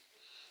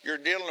 You're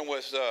dealing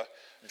with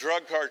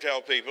drug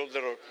cartel people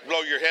that'll blow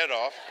your head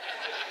off.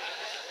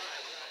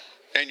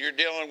 And you're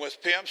dealing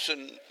with pimps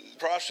and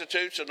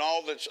prostitutes and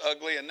all that's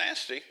ugly and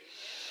nasty.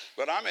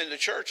 But I'm in the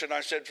church, and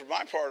I said, for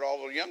my part,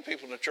 all the young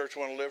people in the church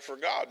want to live for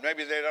God.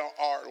 Maybe they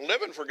aren't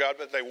living for God,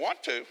 but they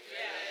want to.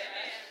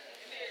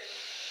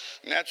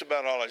 And that's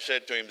about all I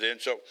said to him then.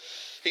 So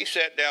he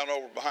sat down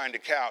over behind the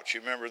couch.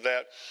 You remember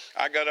that?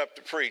 I got up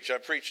to preach. I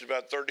preached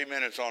about 30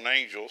 minutes on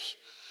angels.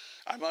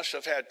 I must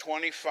have had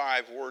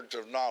 25 words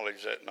of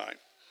knowledge that night.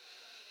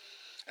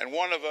 And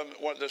one of them,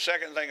 the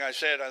second thing I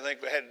said, I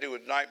think had to do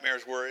with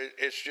nightmares where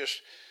it's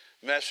just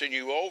messing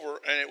you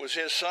over. And it was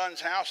his son's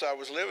house I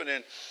was living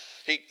in.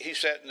 He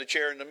sat in the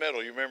chair in the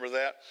middle. You remember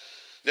that?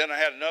 Then I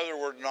had another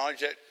word of knowledge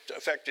that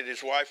affected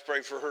his wife.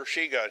 Prayed for her.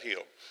 She got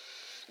healed.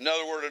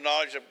 Another word of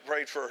knowledge that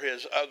prayed for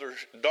his other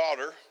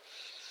daughter.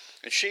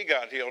 And she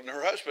got healed. And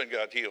her husband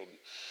got healed.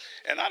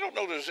 And I don't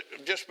know, there's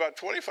just about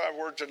 25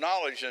 words of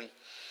knowledge. And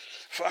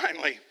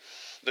finally,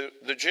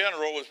 the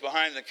general was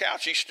behind the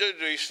couch. He stood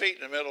to his feet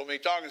in the middle of me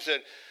talking and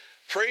said,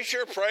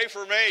 preacher, pray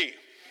for me.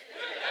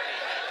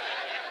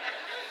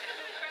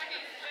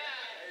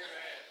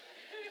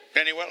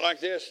 And he went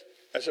like this.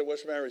 I said,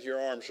 what's the matter with your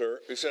arm,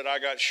 sir? He said, I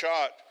got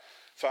shot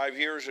 5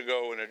 years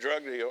ago in a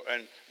drug deal,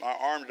 and my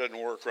arm doesn't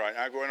work right.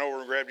 I went over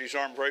and grabbed his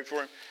arm, prayed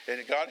for him,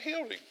 and God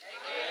healed him.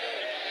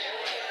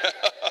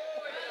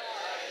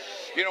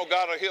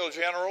 God will heal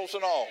generals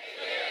and all.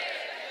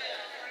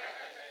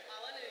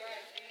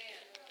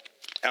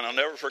 And I'll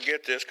never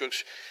forget this,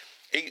 because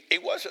he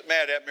wasn't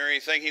mad at me or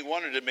anything. He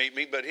wanted to meet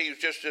me, but he was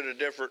just in a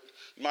different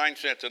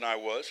mindset than I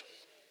was.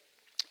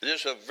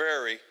 This is a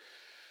very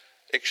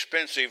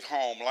expensive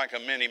home, like a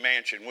mini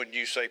mansion, wouldn't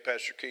you say,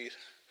 Pastor Keith?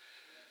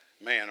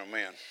 Man, oh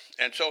man.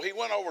 And so he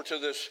went over to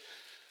this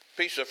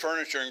piece of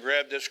furniture and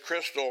grabbed this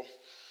crystal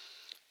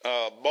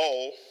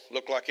bowl,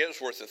 looked like it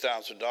was worth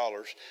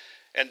 $1,000.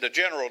 And the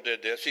general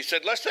did this. He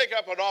said, let's take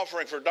up an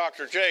offering for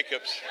Dr.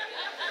 Jacobs.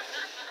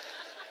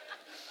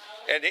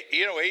 And he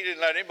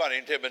didn't let anybody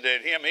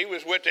intimidate him. He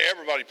was with to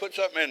everybody. Put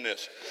something in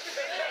this.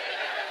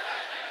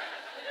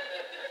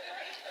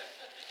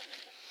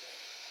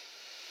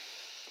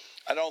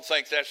 I don't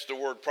think that's the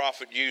word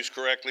prophet used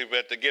correctly,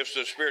 but the gifts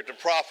of the Spirit to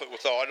profit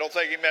withal. I don't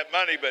think he meant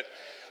money, but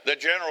the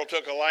general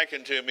took a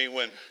liking to me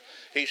when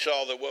he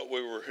saw that what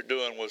we were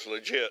doing was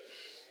legit.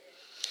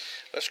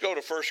 Let's go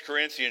to 1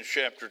 Corinthians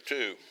chapter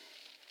 2.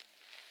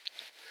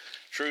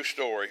 True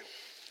story.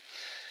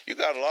 You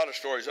got a lot of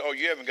stories. Oh,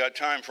 you haven't got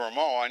time for them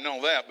all. I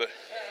know that, but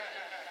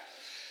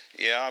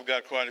yeah, I've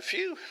got quite a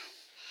few.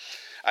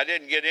 I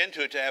didn't get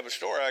into it to have a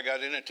story. I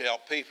got in it to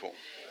help people.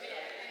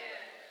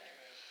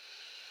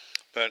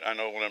 but I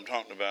know what I'm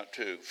talking about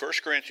too. 1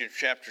 Corinthians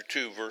chapter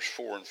 2, verse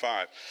 4 and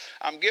 5.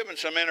 I'm giving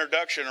some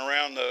introduction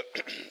around the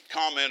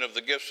comment of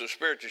the gifts of the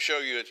Spirit to show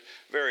you it's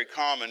very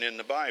common in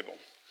the Bible.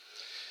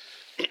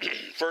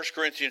 1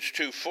 Corinthians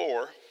 2,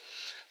 4,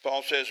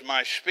 Paul says,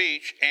 my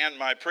speech and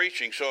my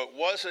preaching. So it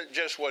wasn't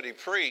just what he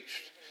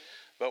preached,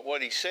 but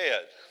what he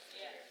said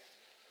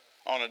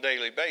on a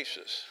daily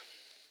basis.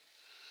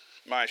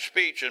 My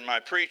speech and my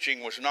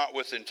preaching was not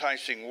with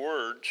enticing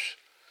words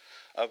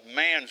of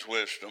man's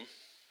wisdom,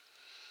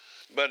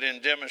 but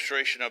in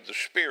demonstration of the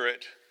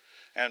Spirit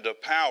and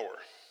of power,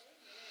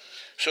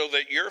 so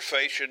that your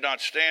faith should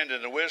not stand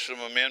in the wisdom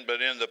of men,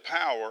 but in the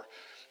power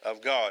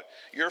of God.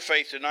 Your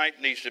faith tonight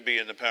needs to be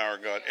in the power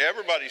of God.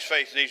 Everybody's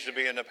faith needs to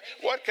be in the...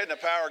 What can the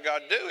power of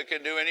God do? It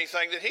can do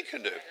anything that he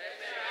can do.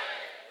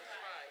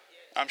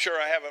 I'm sure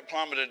I haven't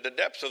plummeted the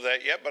depth of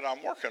that yet, but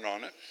I'm working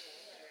on it.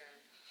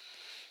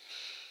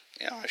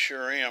 Yeah, I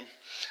sure am.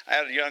 I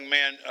had a young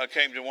man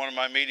came to one of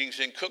my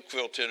meetings in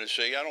Cookeville,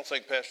 Tennessee. I don't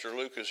think Pastor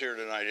Luke is here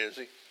tonight, is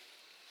he?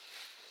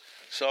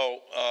 So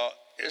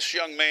this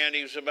young man,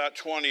 he was about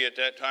 20 at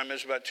that time.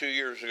 This was about 2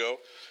 years ago.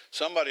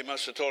 Somebody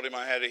must have told him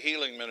I had a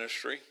healing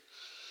ministry.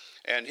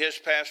 And his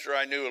pastor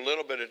I knew a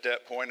little bit at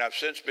that point. I've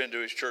since been to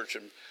his church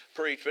and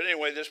preached. But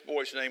anyway, this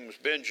boy's name was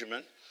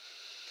Benjamin.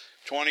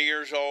 20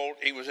 years old.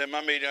 He was in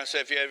my meeting. I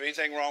said, if you have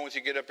anything wrong with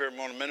you, get up here and I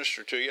want to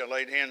minister to you. I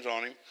laid hands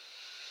on him.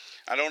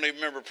 I don't even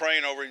remember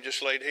praying over him,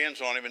 just laid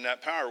hands on him, and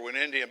that power went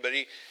into him. But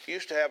he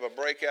used to have a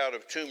breakout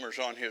of tumors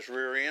on his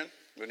rear end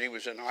when he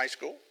was in high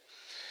school,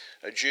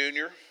 a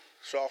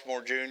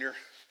sophomore, junior.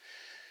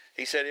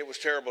 He said it was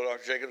terrible,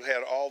 Dr. Jacobs.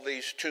 Had all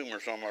these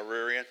tumors on my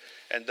rear end,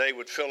 and they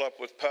would fill up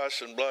with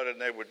pus and blood, and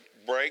they would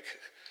break,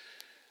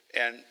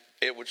 and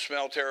it would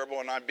smell terrible,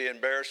 and I'd be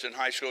embarrassed in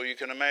high school. You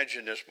can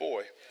imagine this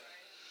boy.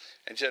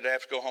 And said, I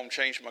have to go home,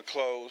 change my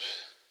clothes.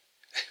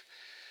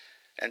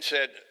 And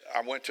said,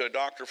 I went to a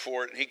doctor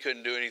for it, and he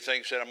couldn't do anything.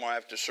 He said, I'm going to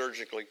have to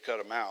surgically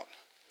cut them out.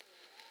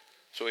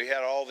 So he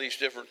had all these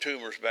different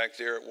tumors back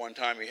there. At one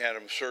time, he had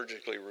them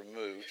surgically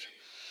removed.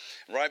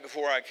 Right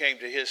before I came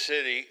to his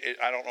city,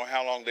 I don't know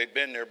how long they'd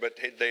been there, but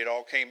they'd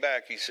all came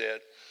back, he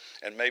said,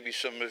 and maybe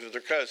some of their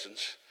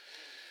cousins.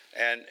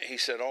 And he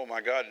said, oh,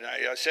 my God. And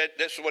I said,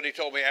 this is what he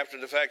told me after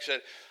the fact.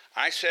 Said,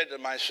 I said to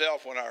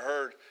myself when I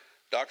heard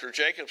Dr.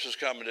 Jacobs is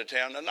coming to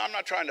town, and I'm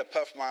not trying to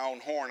puff my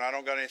own horn. I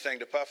don't got anything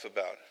to puff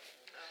about.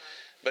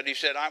 But he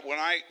said, when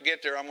I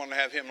get there, I'm going to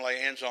have him lay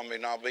hands on me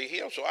and I'll be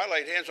healed. So I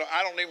laid hands on him.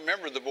 I don't even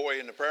remember the boy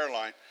in the prayer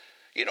line.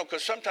 You know,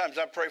 because sometimes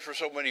I pray for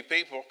so many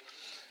people,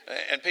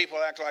 and people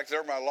act like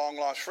they're my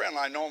long-lost friend.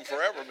 I know them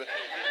forever, but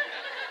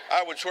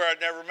I would swear I'd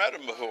never met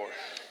them before.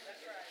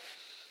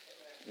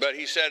 But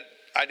he said,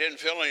 I didn't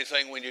feel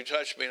anything when you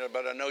touched me,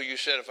 but I know you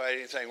said if I had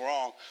anything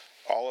wrong,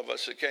 all of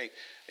us that came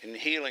in the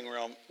healing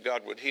realm,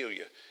 God would heal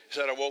you. He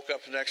said, I woke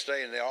up the next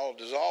day and they all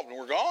dissolved and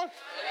we're gone.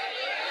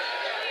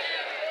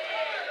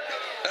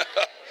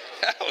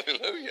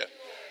 Hallelujah.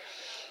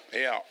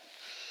 Yeah.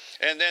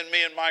 And then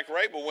me and Mike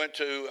Rabel went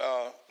to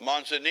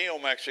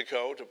Manzanillo,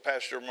 Mexico, to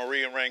Pastor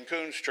Maria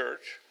Rancoon's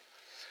church.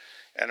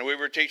 And we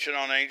were teaching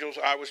on angels.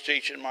 I was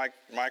teaching. Mike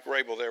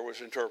Rabel there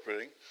was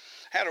interpreting.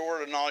 Had a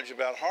word of knowledge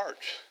about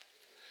hearts.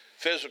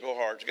 Physical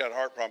hearts. Got a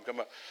heart problem come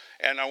up.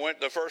 And I went,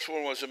 the first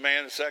one was a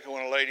man, the second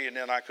one a lady, and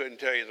then I couldn't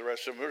tell you the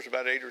rest of them. There was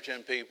about 8 or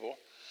 10 people.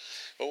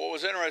 But what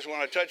was interesting,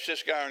 when I touched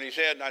this guy on his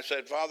head, and I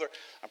said, Father,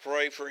 I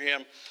pray for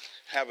him,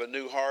 have a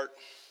new heart.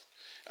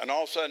 And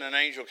all of a sudden, an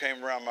angel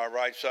came around my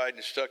right side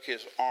and stuck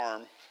his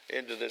arm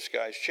into this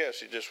guy's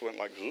chest. It just went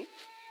like, zoop.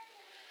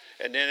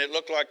 And then it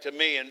looked like to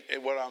me, and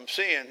what I'm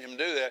seeing him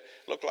do that,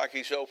 looked like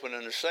he's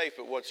opening a safe,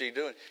 but what's he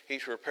doing?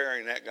 He's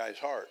repairing that guy's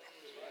heart.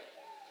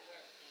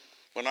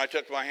 When I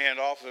took my hand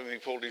off of him, he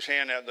pulled his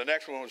hand out. The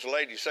next one was a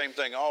lady, same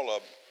thing, all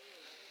of them.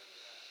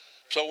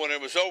 So when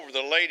it was over,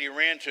 the lady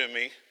ran to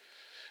me.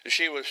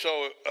 She was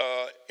so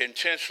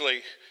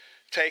intensely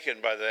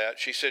taken by that.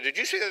 She said, did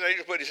you see that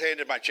angel put his hand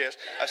in my chest?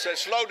 I said,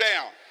 slow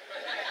down.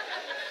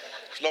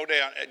 Slow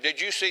down. Did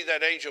you see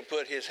that angel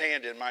put his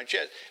hand in my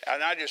chest?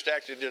 And I just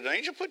acted, did an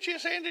angel put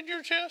his hand in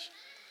your chest?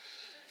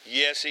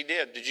 Yes, he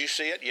did. Did you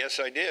see it? Yes,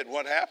 I did.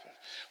 What happened?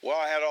 Well,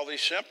 I had all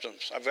these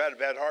symptoms. I've had a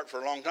bad heart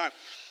for a long time.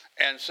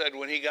 And said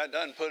when he got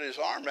done, put his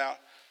arm out,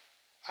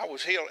 I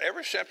was healed.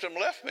 Every symptom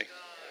left me.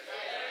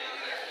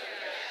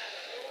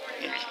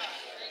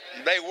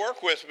 They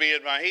work with me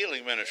in my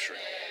healing ministry.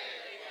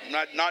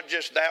 Not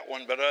just that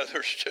one, but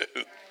others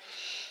too.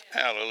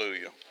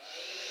 Hallelujah.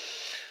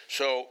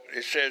 So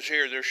it says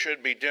here there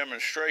should be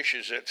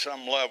demonstrations at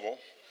some level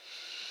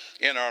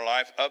in our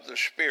life of the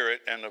Spirit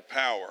and of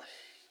power.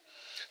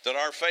 That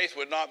our faith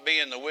would not be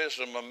in the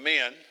wisdom of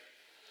men.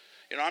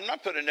 You know, I'm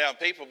not putting down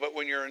people, but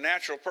when you're a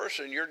natural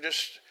person,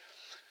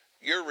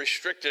 you're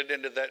restricted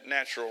into that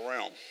natural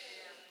realm.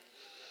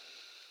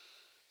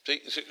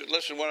 See,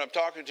 listen, what I'm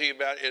talking to you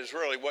about is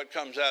really what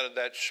comes out of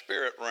that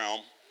spirit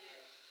realm.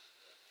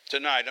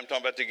 Tonight, I'm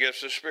talking about the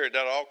gifts of spirit.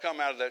 That'll all come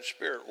out of that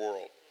spirit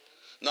world.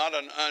 Not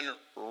an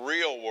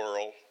unreal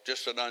world,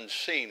 just an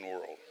unseen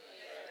world.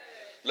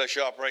 Unless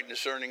you operate in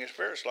discerning of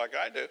spirits like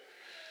I do.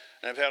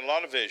 And I've had a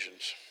lot of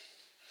visions.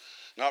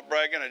 Not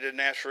bragging, I didn't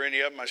ask for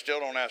any of them. I still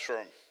don't ask for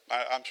them.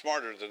 I'm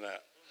smarter than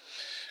that.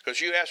 Because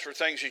you ask for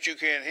things that you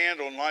can't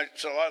handle, and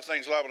so a lot of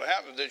things liable to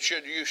happen that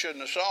you shouldn't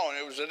have saw, and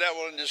it was the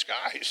devil in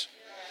disguise.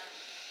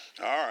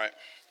 All right.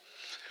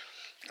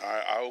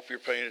 I hope you're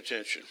paying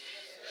attention.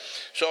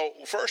 So,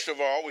 first of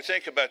all, we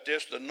think about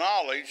this. The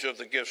knowledge of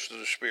the gifts of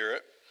the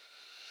Spirit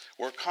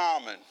were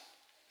common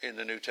in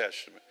the New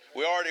Testament.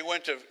 We already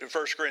went to 1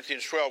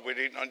 Corinthians 12. We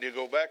didn't need to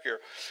go back here.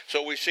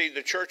 So we see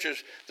the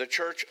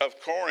church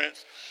of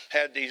Corinth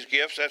had these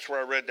gifts. That's where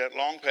I read that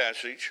long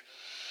passage.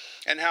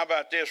 And how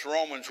about this,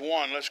 Romans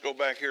 1? Let's go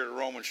back here to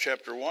Romans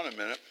chapter 1 a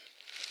minute.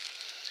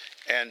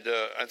 And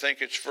I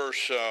think it's verse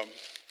 7.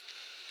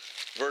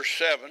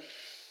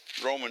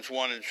 Romans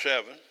 1 and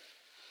 7.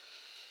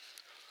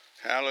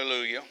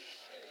 Hallelujah.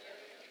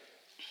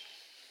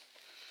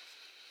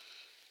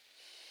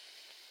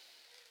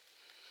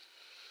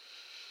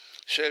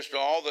 Says, to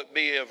all that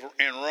be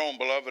in Rome,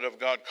 beloved of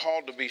God,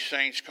 called to be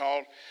saints,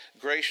 called,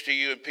 grace to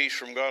you and peace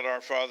from God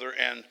our Father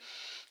and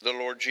the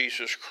Lord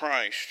Jesus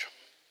Christ.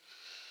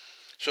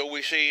 So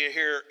we see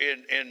here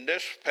in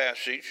this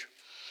passage,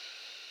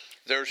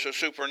 there's a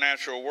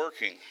supernatural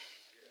working.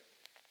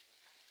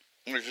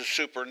 There's a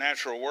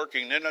supernatural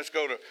working. Then let's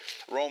go to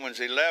Romans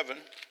 11.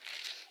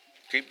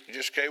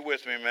 Just stay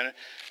with me a minute.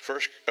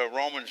 First,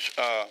 Romans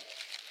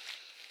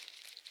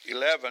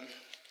 11,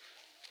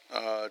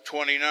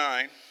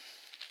 29.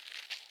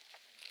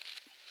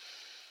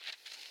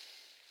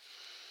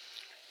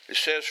 It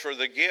says, for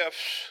the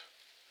gifts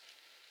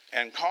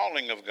and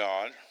calling of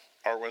God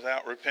are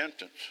without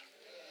repentance.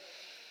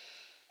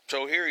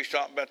 So here he's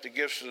talking about the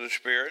gifts of the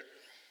Spirit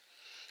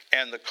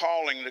and the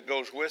calling that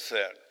goes with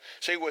that.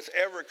 See, with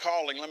every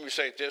calling, let me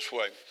say it this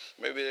way.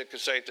 Maybe they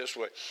could say it this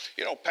way.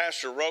 You know,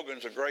 Pastor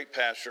Rogan's a great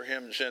pastor,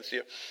 him and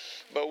Cynthia.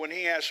 But when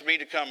he asked me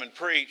to come and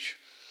preach,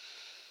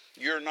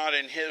 you're not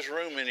in his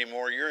room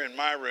anymore. You're in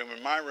my room,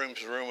 and my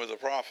room's the room of the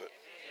prophet.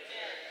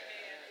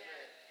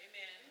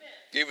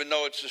 Amen. Even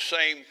though it's the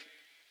same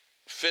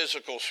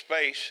physical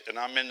space, and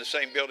I'm in the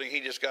same building, he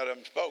just got up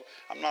and spoke.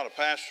 I'm not a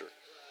pastor.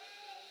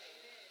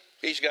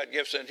 He's got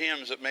gifts in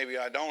him that maybe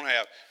I don't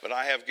have, but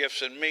I have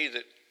gifts in me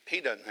that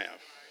he doesn't have.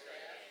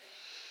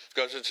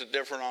 Because it's a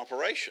different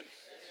operation.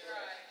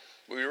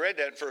 We read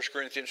that in 1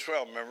 Corinthians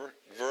 12, remember?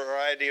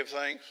 Variety of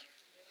things.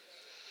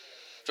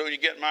 So when you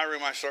get in my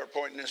room, I start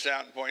pointing this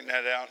out and pointing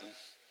that out. And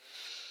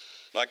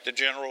like the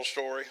general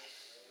story,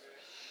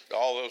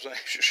 all those angels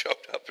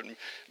showed up and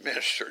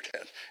ministered.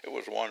 And it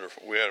was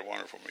wonderful. We had a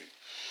wonderful meeting.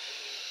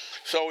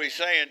 So he's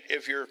saying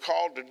if you're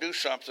called to do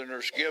something,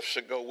 there's gifts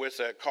that go with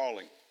that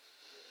calling.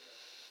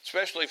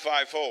 Especially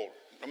fivefold.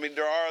 I mean,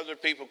 there are other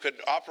people who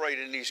could operate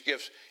in these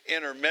gifts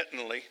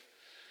intermittently.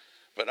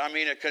 But I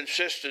mean a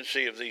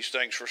consistency of these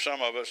things for some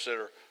of us that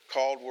are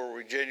called where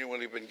we've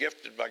genuinely been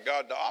gifted by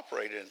God to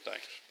operate in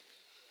things.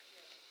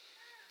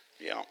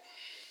 Yeah.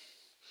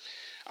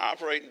 I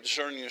operate in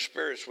discerning of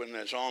spirits when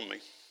that's on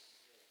me.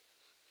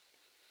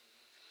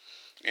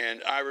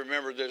 And I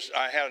remember this.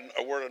 I had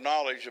a word of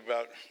knowledge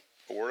about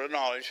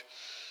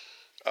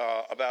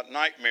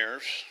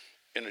nightmares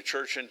in a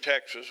church in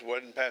Texas. It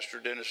wasn't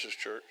Pastor Dennis's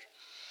church.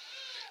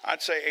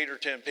 I'd say 8 or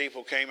 10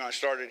 people came. I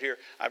started here.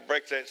 I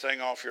break that thing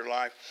off your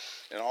life.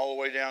 And all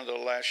the way down to the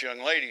last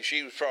young lady.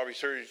 She was probably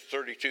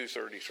 32,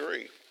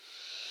 33.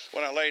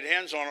 When I laid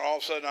hands on her, all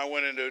of a sudden I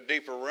went into a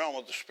deeper realm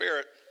of the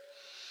Spirit.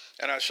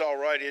 And I saw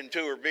right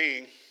into her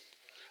being.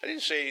 I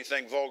didn't say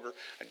anything vulgar.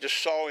 I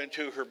just saw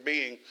into her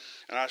being.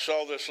 And I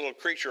saw this little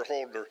creature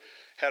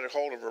had a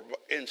hold of her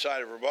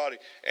inside of her body.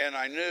 And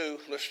I knew,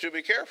 let's do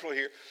be careful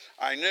here.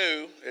 I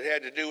knew it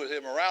had to do with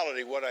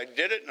immorality. What I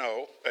didn't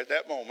know at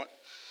that moment,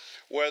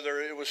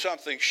 whether it was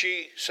something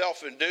she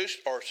self-induced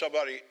or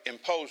somebody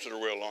imposed their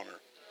will on her.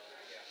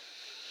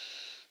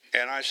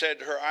 And I said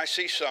to her, I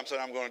see something,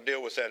 I'm going to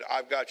deal with that.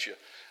 I've got you.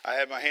 I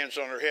had my hands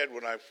on her head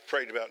when I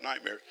prayed about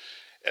nightmares.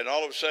 And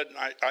all of a sudden,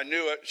 I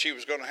knew it. She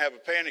was going to have a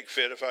panic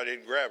fit if I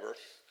didn't grab her.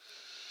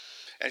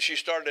 And she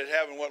started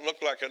having what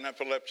looked like an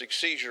epileptic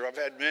seizure. I've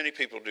had many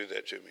people do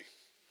that to me.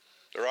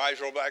 Their eyes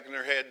roll back in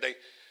their head. They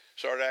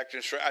started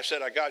acting strange. I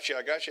said, I got you.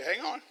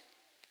 Hang on.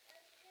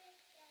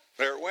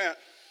 There it went.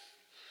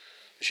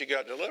 She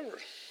got delivered.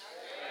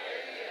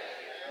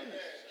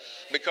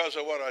 Because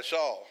of what I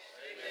saw.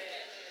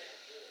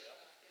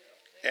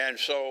 And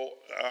so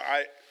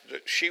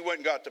she went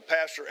and got the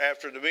pastor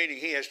after the meeting.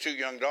 He has 2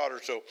 young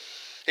daughters, so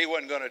he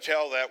wasn't going to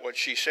tell that what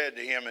she said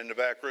to him in the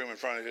back room in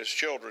front of his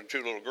children,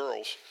 2 little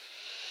girls.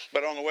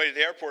 But on the way to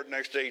the airport the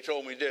next day, he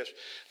told me this.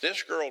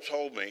 This girl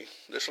told me,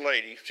 this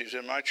lady, she's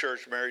in my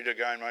church, married a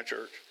guy in my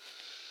church,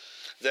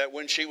 that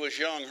when she was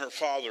young, her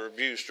father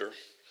abused her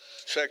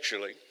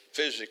sexually,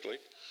 physically.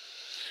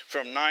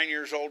 From 9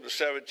 years old to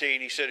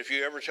 17, he said, if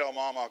you ever tell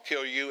Mom, I'll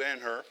kill you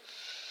and her.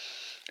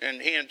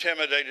 And he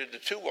intimidated the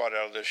 2-watt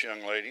out of this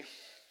young lady.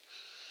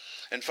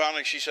 And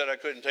finally, she said, I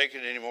couldn't take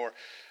it anymore.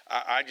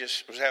 I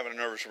just was having a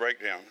nervous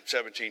breakdown,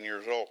 17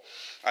 years old.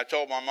 I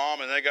told my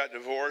mom, and they got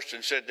divorced,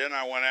 and said, then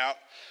I went out.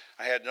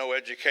 I had no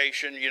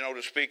education,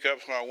 to speak up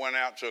when I went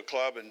out to a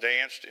club and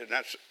danced, and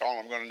that's all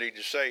I'm going to need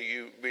to say.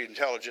 You be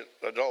intelligent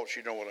adults,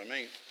 you know what I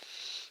mean.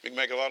 You can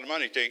make a lot of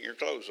money taking your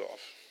clothes off,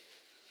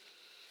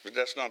 but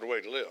that's not the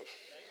way to live.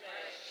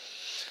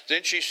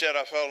 Then she said,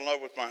 I fell in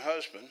love with my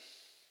husband,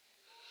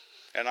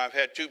 and I've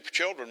had 2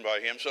 children by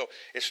him, so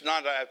it's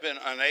not that I've been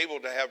unable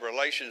to have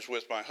relations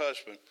with my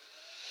husband,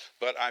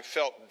 but I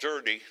felt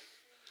dirty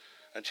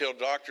until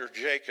Dr.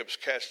 Jacobs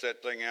cast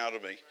that thing out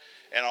of me.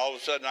 And all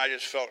of a sudden, I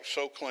just felt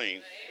so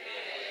clean.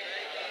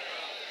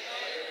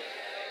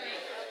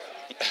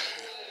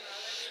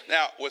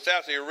 Now,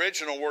 without the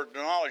original word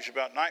knowledge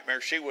about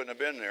nightmares, she wouldn't have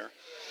been there.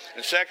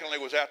 And secondly,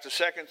 without the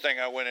second thing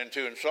I went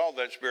into and saw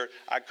that spirit,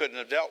 I couldn't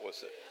have dealt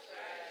with it.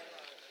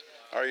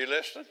 Are you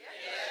listening?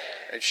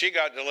 And she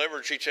got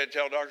delivered. She said,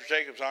 tell Dr.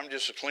 Jacobs, I'm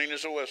just as clean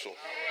as a whistle.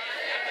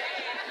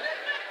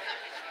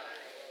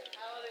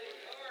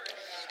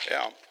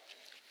 Yeah.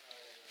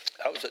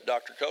 I was at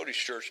Dr. Cody's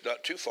church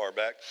not too far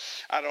back.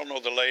 I don't know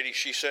the lady.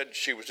 She said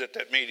she was at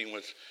that meeting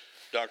with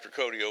Dr.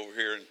 Cody over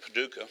here in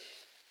Paducah.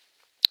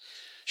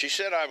 She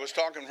said I was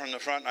talking from the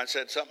front, and I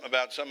said something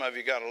about some of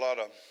you got a lot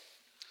of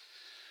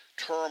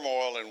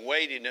turmoil and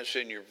weightiness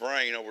in your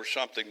brain over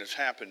something that's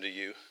happened to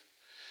you.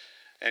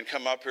 And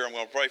come up here, I'm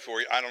going to pray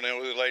for you. I don't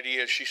know who the lady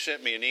is. She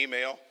sent me an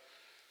email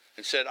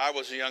and said I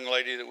was a young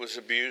lady that was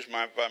abused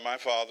by my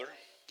father.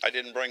 I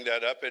didn't bring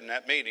that up in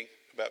that meeting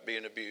about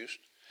being abused.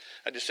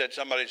 I just said,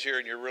 somebody's here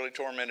and you're really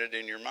tormented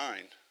in your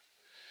mind.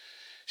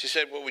 She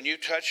said, well, when you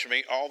touched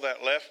me, all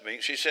that left me.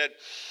 She said,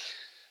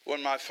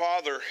 when my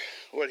father,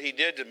 what he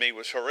did to me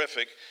was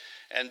horrific.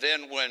 And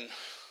then when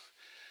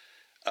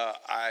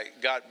I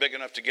got big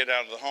enough to get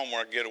out of the home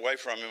where I could get away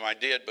from him, I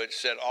did. But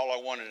said all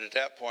I wanted at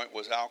that point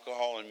was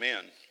alcohol and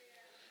men.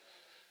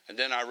 And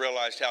then I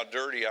realized how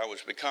dirty I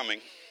was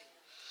becoming.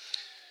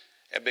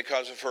 And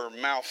because of her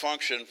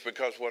malfunction,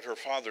 because of what her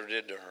father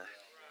did to her.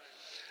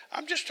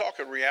 I'm just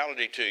talking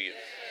reality to you.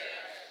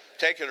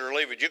 Take it or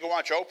leave it. You can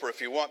watch Oprah if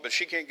you want, but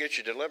she can't get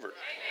you delivered.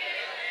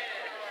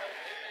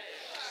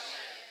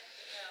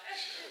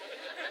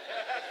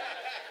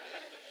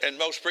 And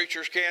most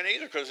preachers can't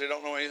either because they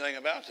don't know anything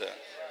about that.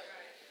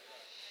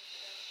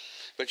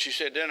 But she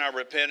said, then I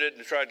repented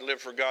and tried to live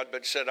for God,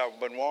 but said I've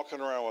been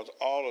walking around with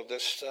all of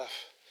this stuff.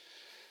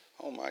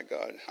 Oh, my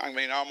God. I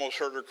mean, I almost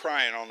heard her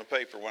crying on the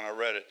paper when I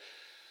read it.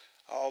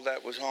 All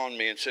that was on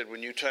me and said,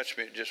 when you touched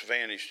me, it just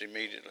vanished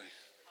immediately.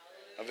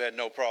 I've had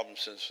no problem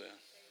since then.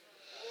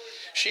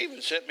 She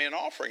even sent me an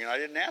offering, and I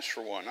didn't ask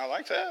for one. I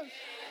like that.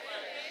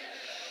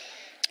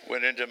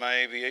 Went into my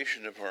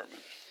aviation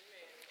department.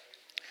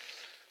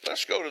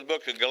 Let's go to the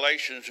book of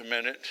Galatians a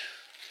minute.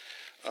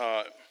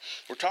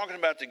 We're talking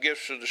about the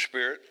gifts of the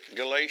Spirit.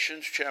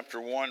 Galatians chapter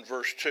 1,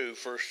 verse 2,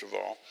 first of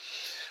all.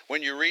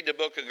 When you read the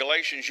book of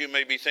Galatians, you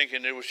may be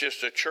thinking it was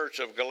just a church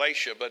of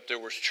Galatia, but there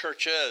was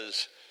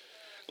churches,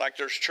 like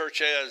there's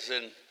churches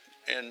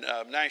in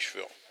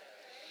Nashville.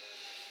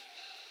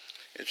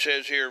 It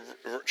says here,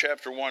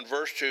 chapter 1,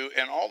 verse 2,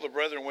 and all the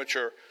brethren which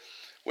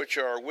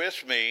are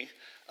with me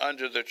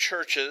unto the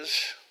churches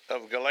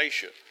of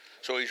Galatia.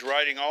 So he's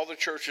writing all the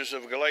churches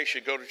of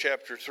Galatia. Go to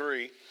chapter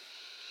 3.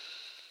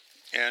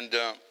 And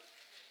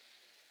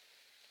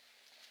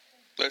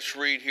let's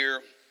read here,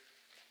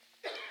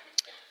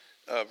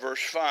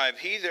 verse 5.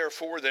 He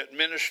therefore that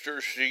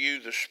ministers to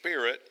you the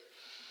Spirit,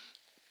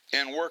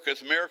 and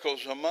worketh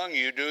miracles among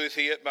you, doeth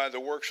he it by the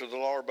works of the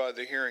law or by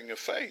the hearing of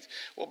faith?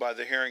 Well, by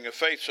the hearing of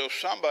faith. So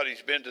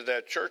somebody's been to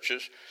that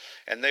churches,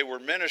 and they were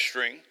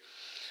ministering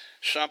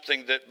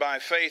something that by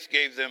faith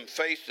gave them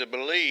faith to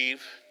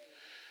believe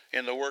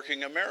in the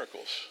working of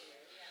miracles.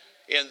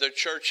 In the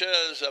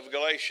churches of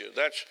Galatia.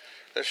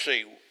 Let's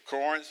see,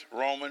 Corinth,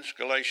 Romans,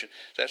 Galatia.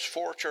 That's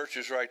 4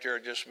 churches right there I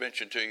just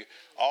mentioned to you.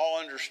 All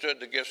understood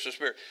the gifts of the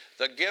Spirit.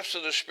 The gifts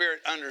of the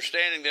Spirit,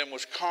 understanding them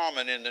was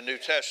common in the New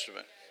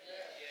Testament.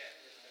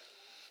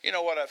 You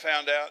know what I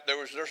found out?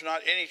 There's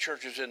not any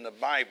churches in the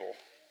Bible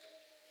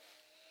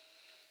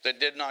that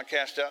did not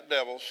cast out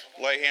devils,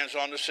 lay hands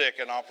on the sick,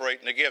 and operate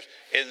in the gifts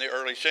in the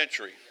early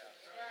century.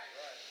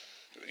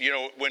 You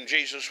know, when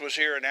Jesus was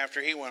here and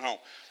after he went home.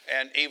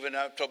 And even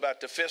up to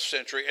about the 5th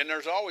century. And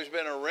there's always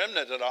been a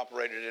remnant that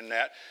operated in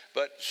that.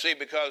 But see,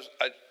 because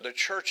the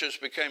churches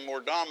became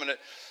more dominant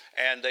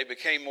and they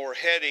became more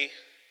heady,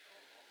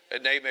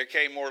 and they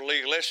became more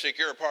legalistic.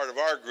 You're a part of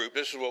our group.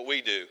 This is what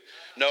we do.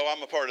 No,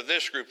 I'm a part of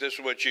this group. This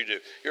is what you do.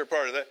 You're a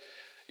part of that.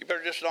 You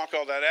better just knock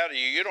all that out of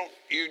you.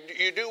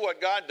 You do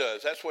what God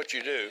does. That's what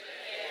you do.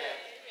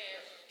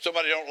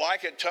 Somebody don't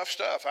like it, tough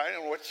stuff. I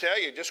don't know what to tell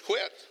you. Just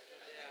quit.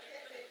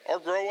 Or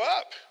grow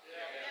up.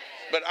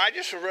 But I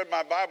just read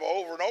my Bible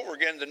over and over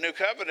again, the New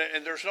Covenant,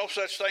 and there's no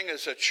such thing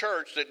as a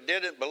church that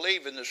didn't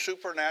believe in the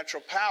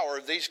supernatural power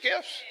of these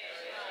gifts.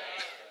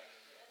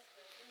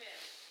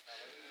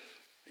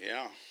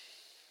 Yeah.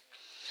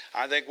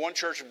 I think one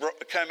church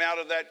came out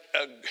of that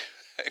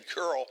a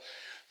girl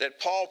that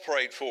Paul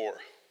prayed for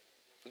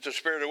with the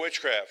spirit of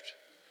witchcraft.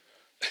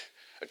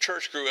 A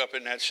church grew up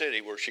in that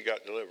city where she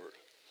got delivered.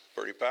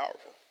 Pretty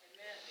powerful.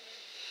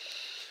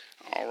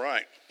 All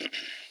right.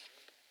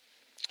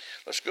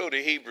 Let's go to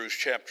Hebrews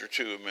chapter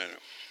 2 a minute.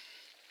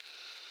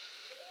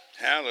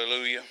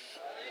 Hallelujah.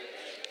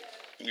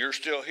 You're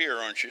still here,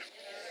 aren't you?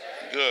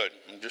 Good.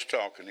 I'm just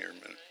talking here a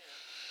minute.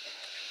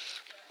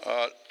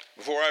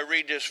 Before I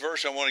read this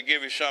verse, I want to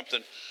give you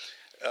something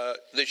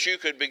that you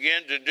could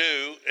begin to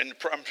do, and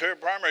I'm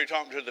primarily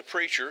talking to the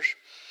preachers,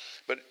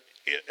 but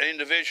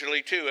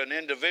individually too. An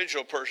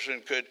individual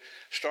person could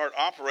start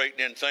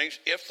operating in things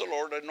if the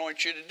Lord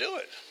anoints you to do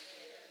it.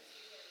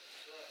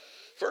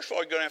 First of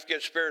all, you're going to have to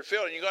get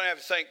spirit-filled, and you're going to have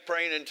to think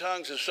praying in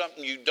tongues is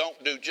something you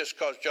don't do just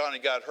because Johnny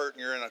got hurt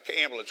and you're in an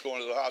ambulance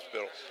going to the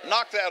hospital.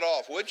 Knock that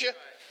off, would you?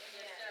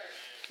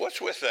 What's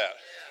with that?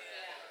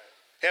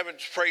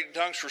 Haven't prayed in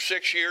tongues for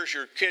 6 years,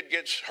 your kid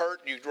gets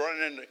hurt, and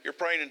you're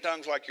praying in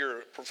tongues like you're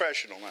a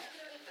professional now.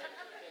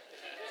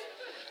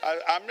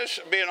 I'm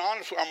just being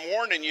honest. I'm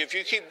warning you, if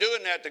you keep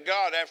doing that to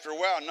God, after a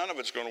while, none of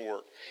it's going to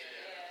work.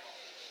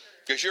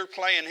 Because you're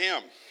playing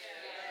Him.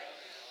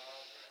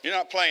 You're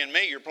not playing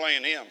me, you're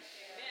playing Him.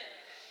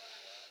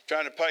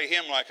 Trying to play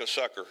Him like a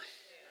sucker.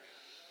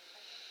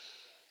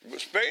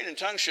 But praying in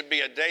tongues should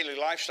be a daily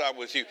lifestyle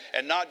with you.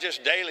 And not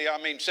just daily,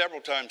 I mean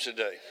several times a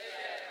day.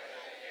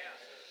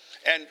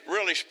 And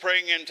really,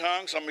 praying in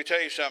tongues, let me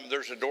tell you something.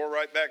 There's a door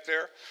right back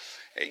there.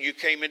 You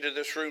came into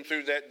this room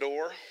through that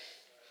door.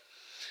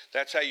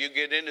 That's how you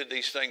get into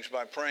these things,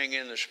 by praying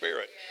in the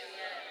Spirit.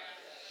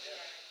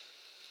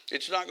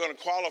 It's not going to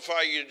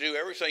qualify you to do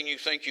everything you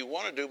think you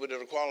want to do, but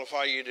it'll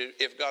qualify you to,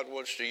 if God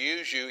wants to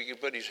use you, He can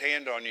put His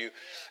hand on you,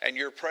 and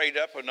you're prayed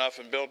up enough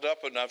and built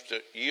up enough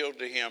to yield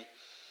to Him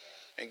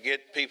and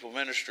get people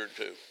ministered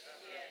to.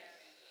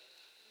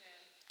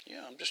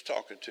 Yeah, I'm just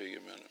talking to you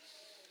a minute.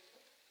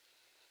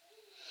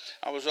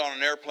 I was on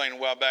an airplane a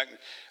while back.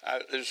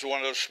 It was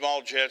one of those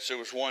small jets. There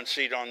was one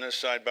seat on this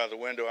side by the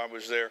window. I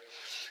was there.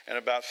 And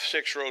about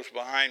 6 rows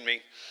behind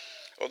me,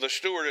 the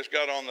stewardess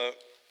got on the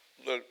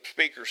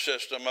speaker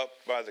system up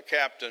by the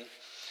captain.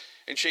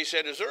 And she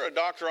said, "Is there a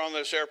doctor on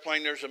this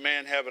airplane? There's a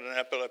man having an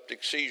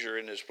epileptic seizure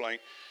in this plane."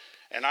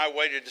 And I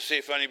waited to see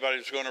if anybody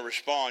was going to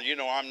respond. You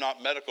know, I'm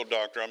not a medical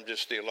doctor. I'm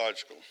just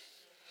theological.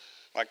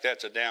 Like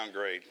that's a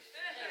downgrade.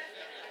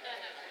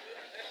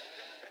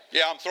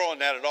 Yeah, I'm throwing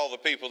that at all the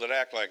people that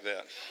act like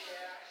that.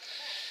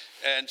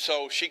 And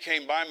so she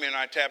came by me and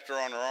I tapped her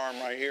on her arm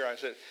right here. I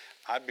said,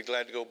 "I'd be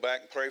glad to go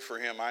back and pray for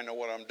him. I know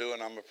what I'm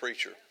doing. I'm a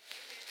preacher."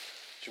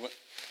 She went,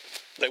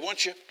 "They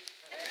want you."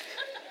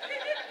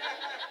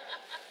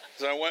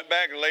 So I went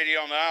back, and the lady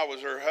on the aisle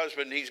was her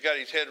husband. He's got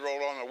his head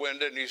rolled on the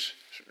window and he's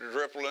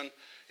dribbling.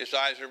 His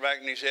eyes are back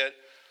in his head.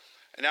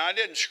 And now I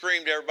didn't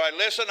scream to everybody,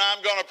 "Listen,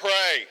 I'm going to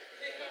pray."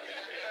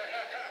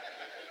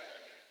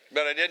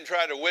 But I didn't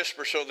try to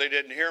whisper so they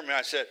didn't hear me.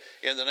 I said,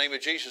 "In the name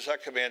of Jesus, I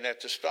command that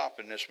to stop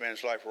in this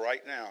man's life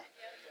right now."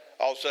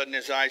 All of a sudden,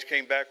 his eyes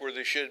came back where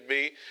they should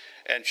be,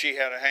 and she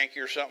had a hanky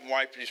or something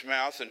wiped his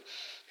mouth, and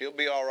he'll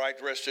be all right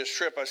the rest of this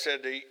trip. I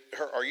said to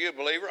her, "Are you a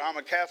believer?" "I'm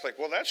a Catholic."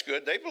 "Well, that's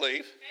good. They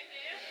believe."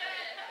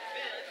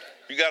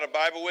 "You got a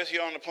Bible with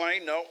you on the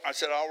plane?" "No." I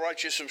said, "I'll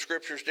write you some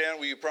scriptures down.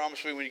 Will you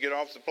promise me when you get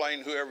off the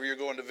plane, whoever you're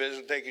going to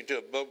visit, take you to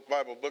a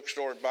Bible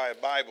bookstore and buy a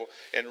Bible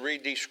and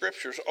read these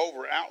scriptures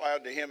over out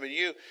loud to him and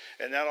you,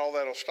 and then all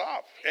that'll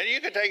stop. And you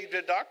can take him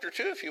to the doctor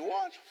too if you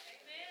want."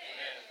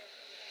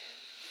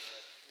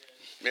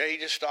 Yeah, he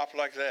just stopped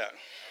like that.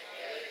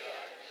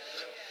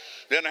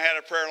 Then I had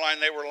a prayer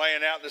line they were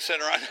laying out in the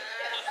center.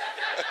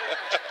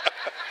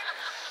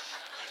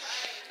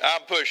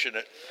 I'm pushing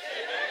it.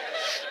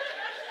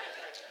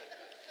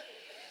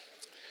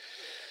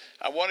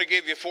 I want to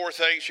give you 4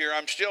 things here.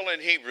 I'm still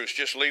in Hebrews.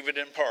 Just leave it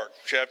in part.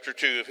 Chapter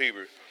 2 of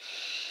Hebrews.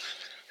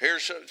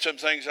 Here's some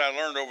things I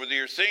learned over the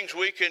years. Things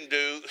we can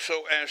do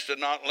so as to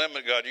not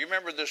limit God. You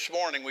remember this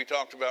morning we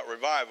talked about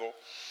revival.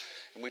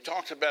 And we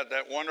talked about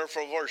that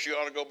wonderful verse. You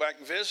ought to go back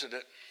and visit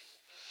it.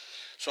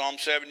 Psalm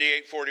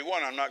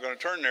 78:41. I'm not going to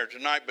turn there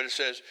tonight, but it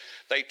says,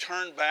 they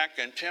turned back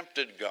and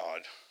tempted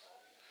God.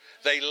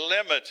 They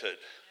limited.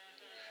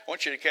 I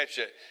want you to catch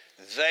that.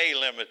 They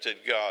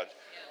limited God.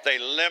 They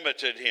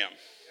limited him.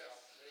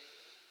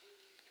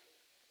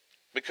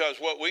 Because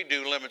what we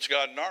do limits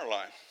God in our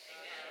life.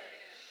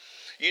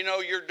 You know,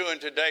 you're doing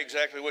today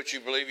exactly what you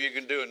believe you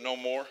can do and no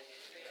more.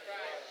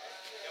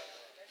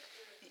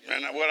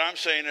 And what I'm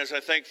saying is, I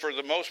think for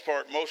the most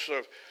part, most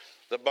of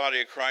the body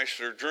of Christ,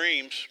 their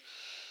dreams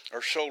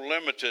are so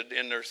limited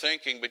in their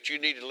thinking, but you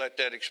need to let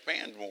that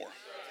expand more.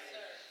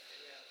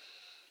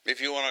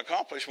 If you want to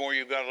accomplish more,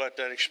 you've got to let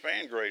that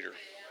expand greater.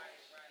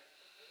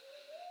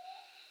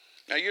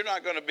 Now, you're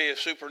not going to be a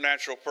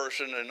supernatural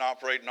person and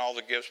operate in all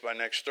the gifts by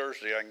next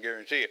Thursday, I can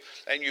guarantee you.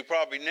 And you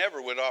probably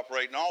never would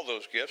operate in all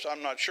those gifts.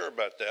 I'm not sure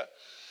about that.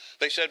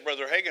 They said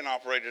Brother Hagin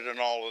operated in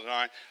all of the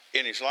 9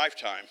 in his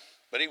lifetime,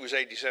 but he was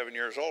 87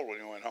 years old when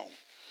he went home.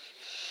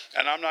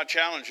 And I'm not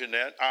challenging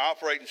that. I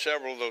operate in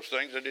several of those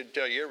things. I didn't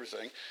tell you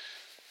everything,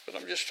 but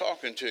I'm just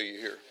talking to you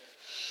here.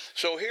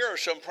 So here are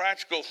some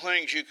practical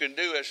things you can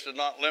do as to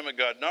not limit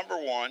God. Number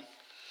 1,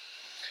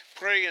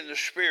 pray in the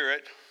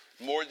Spirit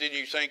more than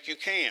you think you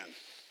can.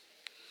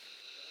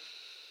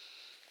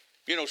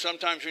 You know,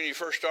 sometimes when you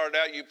first started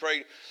out, you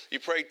prayed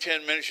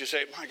 10 minutes. You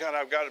say, my God,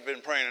 I've got to have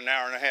been praying an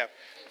hour and a half.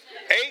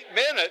 8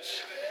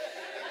 minutes?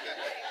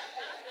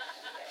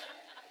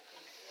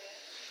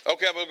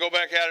 Okay, I'm going to go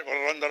back at it.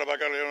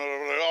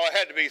 Oh, it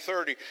had to be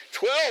 30.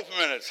 12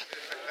 minutes.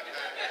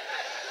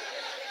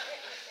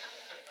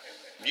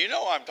 You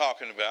know what I'm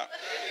talking about.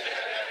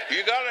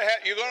 You're going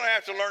to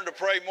have to learn to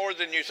pray more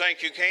than you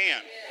think you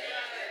can.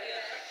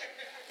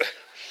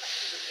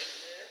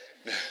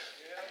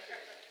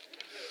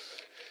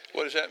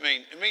 What does that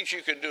mean? It means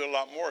you can do a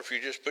lot more if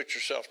you just put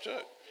yourself to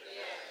it.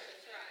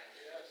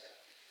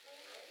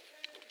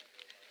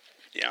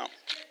 Yeah.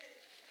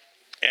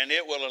 And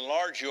it will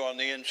enlarge you on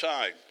the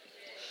inside.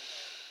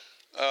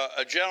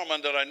 A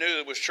gentleman that I knew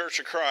that was Church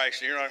of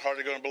Christ, and you're not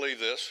hardly going to believe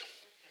this.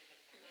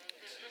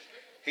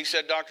 He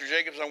said, Dr.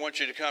 Jacobs, I want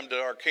you to come to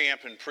our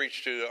camp and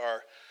preach to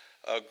our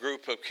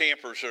group of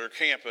campers that are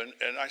camping.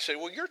 And I said,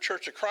 well, you're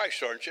Church of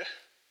Christ, aren't you?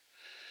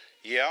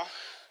 Yeah.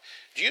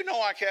 Do you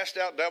know I cast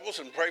out devils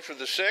and pray for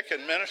the sick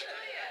and minister?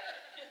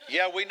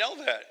 Yeah, we know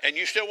that. And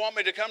you still want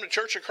me to come to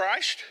Church of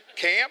Christ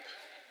camp?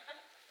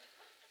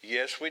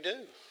 Yes, we do.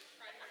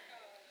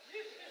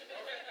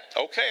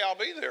 Okay, I'll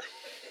be there.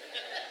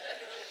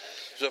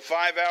 It's a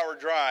 5-hour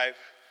drive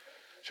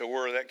to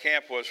where that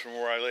camp was from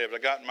where I lived. I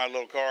got in my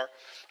little car.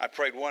 I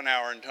prayed 1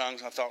 hour in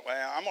tongues. I thought,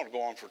 well, I'm going to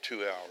go on for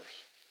 2 hours.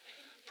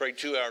 Prayed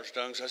 2 hours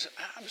in tongues. I said,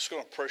 I'm just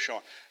going to push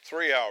on.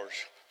 3 hours,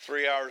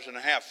 3 hours and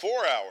a half, 4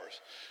 hours.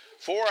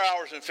 4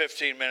 hours and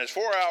 15 minutes,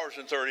 4 hours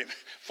and 30 minutes,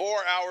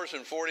 4 hours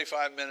and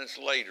 45 minutes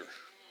later,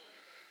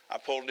 I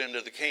pulled into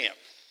the camp.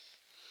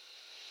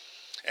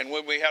 And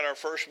when we had our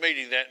first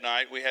meeting that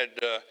night, we had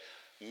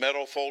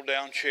metal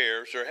fold-down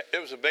chairs.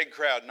 It was a big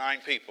crowd, 9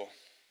 people.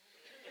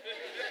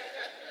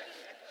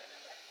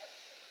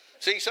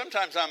 See,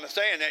 sometimes I'm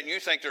saying that and you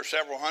think there's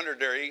several hundred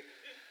there.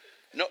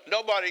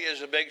 Nobody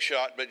is a big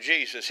shot but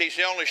Jesus. He's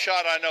the only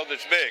shot I know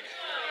that's big.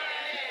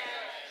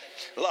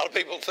 A lot of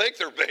people think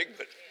they're big,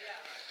 but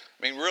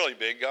I mean, really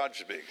big.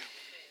 God's big.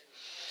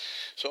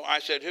 So I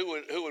said, who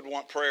would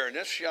want prayer? And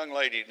this young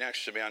lady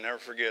next to me, I'll never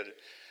forget it.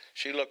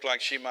 She looked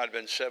like she might have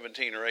been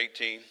 17 or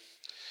 18.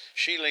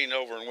 She leaned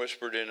over and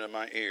whispered into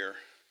my ear,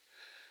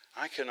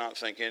 I cannot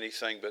think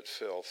anything but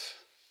filth.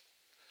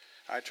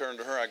 I turned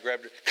to her. I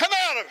grabbed her. Come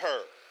out of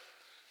her!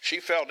 She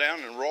fell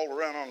down and rolled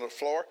around on the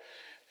floor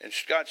and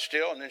got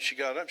still. And then she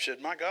got up and said,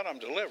 my God, I'm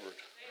delivered.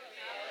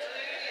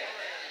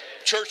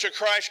 Church of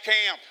Christ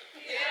camp.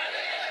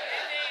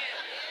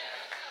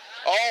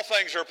 All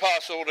things are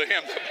possible to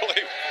him that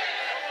believe.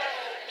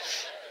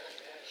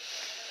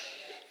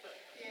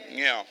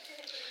 Yeah.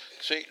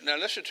 See, now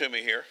listen to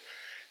me here.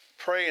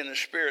 Pray in the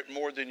Spirit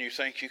more than you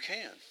think you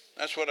can.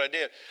 That's what I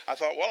did. I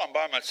thought, well, I'm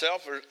by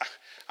myself, or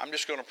I'm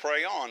just going to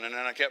pray on. And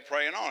then I kept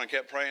praying on and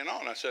kept praying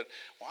on. I said,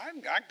 well, I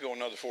can go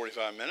another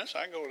 45 minutes.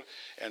 I can go,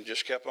 and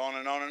just kept on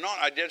and on and on.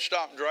 I did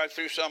stop and drive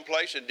through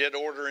someplace and did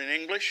order in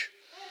English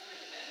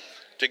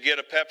to get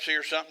a Pepsi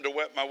or something to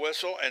wet my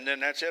whistle, and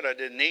then that's it. I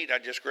didn't eat. I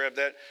just grabbed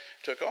that,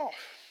 took off.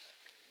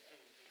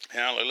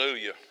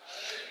 Hallelujah.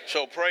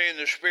 So pray in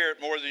the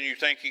Spirit more than you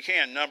think you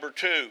can. Number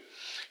 2,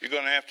 you're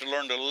going to have to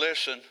learn to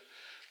listen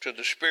to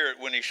the Spirit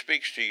when he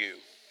speaks to you.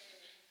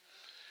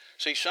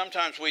 See,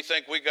 sometimes we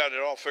think we got it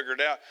all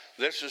figured out.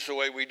 This is the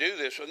way we do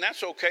this, and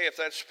that's okay if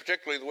that's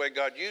particularly the way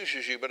God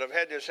uses you, but I've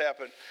had this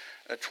happen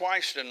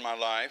twice in my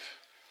life.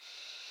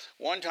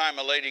 One time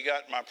a lady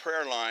got in my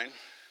prayer line,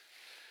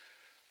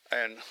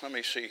 and let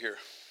me see here.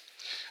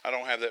 I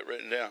don't have that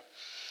written down.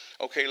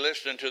 Okay,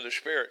 listening to the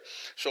Spirit.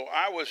 So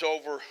I was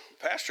over,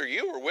 Pastor,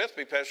 you were with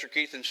me, Pastor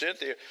Keith and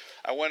Cynthia.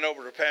 I went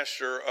over to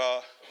Pastor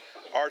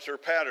Arthur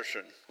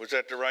Patterson. Was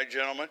that the right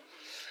gentleman?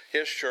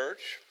 His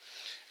church.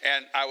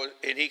 And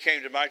he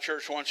came to my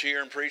church once a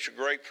year and preached. A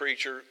great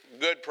preacher,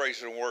 good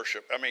praise and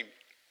worship. I mean,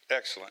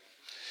 excellent.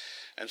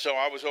 And so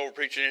I was over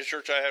preaching in his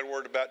church. I had a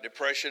word about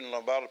depression, and a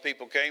lot of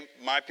people came.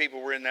 My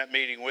people were in that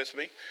meeting with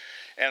me.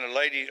 And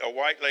a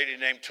white lady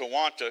named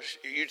Tawanta,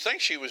 you'd think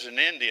she was an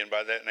Indian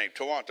by that name,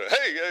 Tawanta.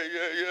 Hey,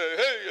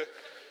 hey.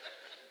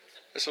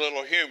 It's a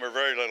little humor,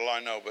 very little I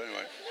know, but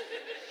anyway.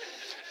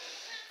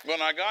 When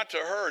I got to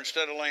her,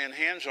 instead of laying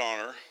hands on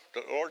her,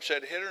 the Lord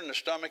said, hit her in the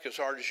stomach as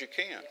hard as you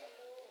can.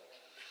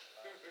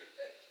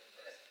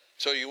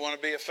 So you want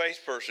to be a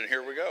faith person,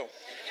 here we go.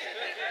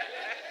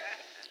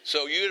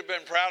 So you'd have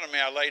been proud of me.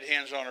 I laid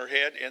hands on her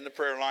head in the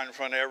prayer line in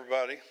front of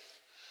everybody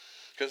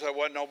because I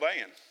wasn't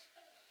obeying.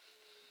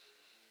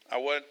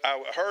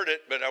 I heard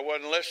it, but I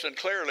wasn't listening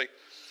clearly.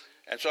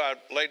 And so I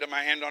laid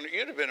my hand on it.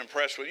 You'd have been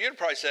impressed with it. You'd have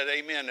probably said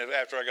amen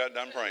after I got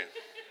done praying.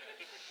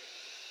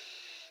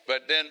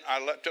 But then I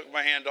took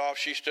my hand off.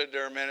 She stood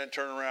there a minute,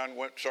 turned around,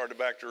 started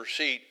back to her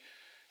seat.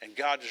 And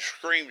God just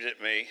screamed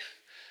at me.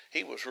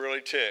 He was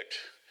really ticked.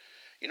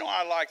 You know,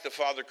 I like the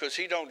Father because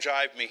he don't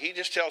jive me. He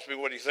just tells me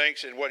what he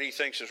thinks and what he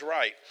thinks is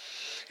right.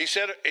 He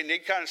said, and he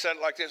kind of said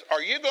it like this,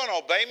 are you going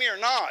to obey me or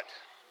not?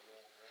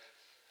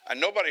 And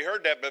nobody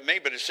heard that but me,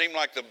 but it seemed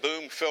like the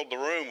boom filled the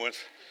room with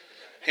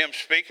him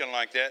speaking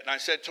like that. And I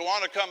said,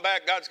 Tawana, come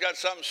back. God's got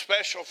something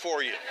special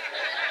for you.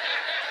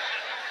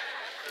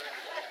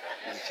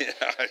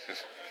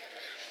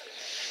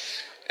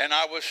 And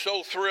I was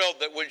so thrilled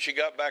that when she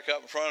got back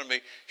up in front of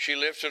me, she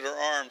lifted her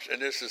arms, and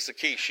this is the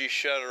key, she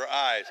shut her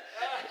eyes.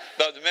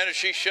 But the minute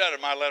she shut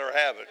them, I let her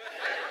have it.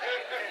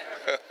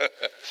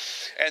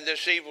 And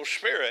this evil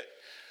spirit,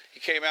 he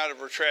came out of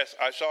her chest.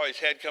 I saw his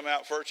head come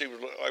out first. He was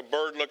a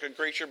bird-looking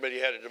creature, but he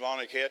had a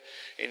demonic head.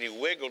 And he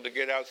wiggled to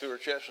get out through her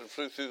chest and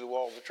flew through the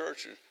wall of the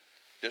church and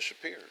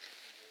disappeared.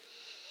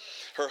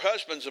 Her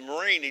husband's a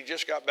Marine. He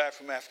just got back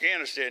from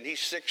Afghanistan. He's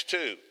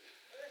 6'2".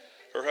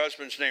 Her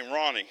husband's named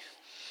Ronnie.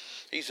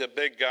 He's a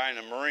big guy and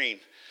a Marine.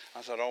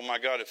 I thought, oh, my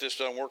God, if this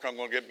doesn't work, I'm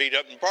going to get beat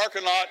up in the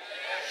parking lot.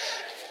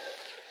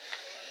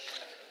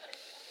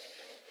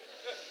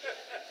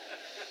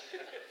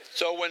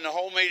 So when the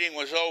whole meeting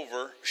was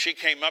over, she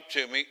came up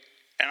to me,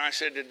 and I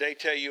said, did they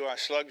tell you I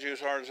slugged you as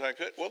hard as I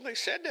could? Well, they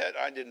said that.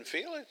 I didn't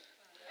feel it.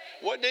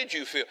 What did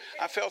you feel?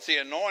 I felt the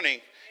anointing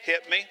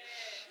hit me.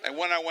 And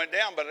when I went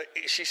down, but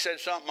she said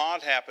something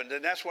odd happened.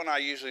 And that's when I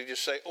usually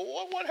just say,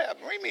 oh, what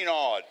happened? What do you mean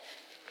odd?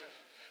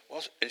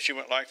 Well, and she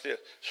went like this.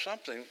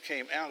 Something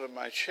came out of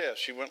my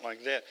chest. She went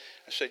like that.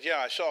 I said, yeah,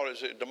 I saw it.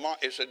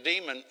 It's a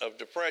demon of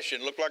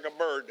depression. It looked like a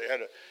bird.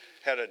 It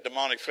had a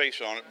demonic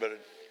face on it, but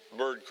a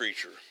bird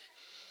creature.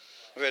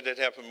 I've had that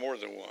happen more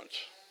than once.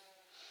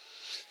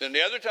 Then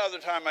the other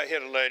time I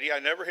hit a lady, I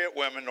never hit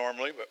women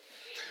normally, but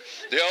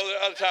the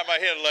other time I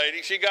hit a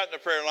lady, she got in the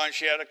prayer line.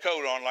 She had a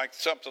coat on, like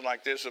something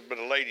like this, but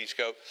a lady's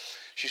coat.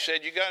 She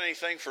said, you got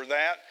anything for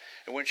that?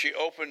 And when she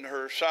opened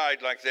her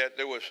side like that,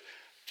 there was,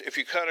 if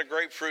you cut a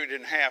grapefruit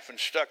in half and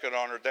stuck it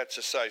on her, that's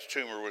the size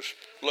tumor was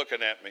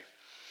looking at me.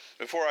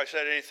 Before I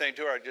said anything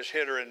to her, I just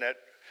hit her in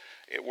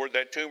where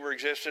that tumor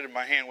existed, and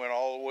my hand went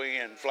all the way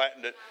in,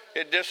 flattened it.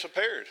 It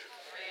disappeared.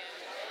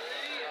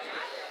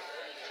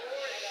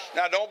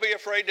 Now, don't be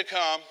afraid to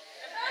come.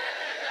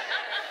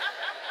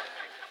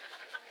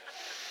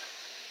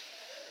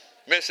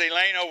 Miss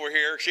Elaine over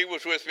here, she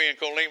was with me in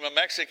Colima,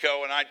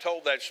 Mexico, and I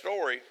told that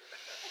story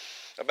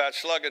about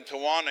slugging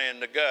Tawana in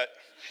the gut.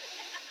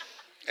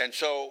 And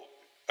so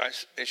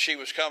she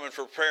was coming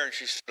for prayer, and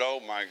she said, oh,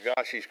 my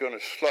gosh, he's going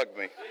to slug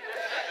me.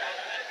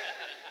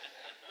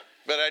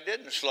 But I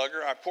didn't slug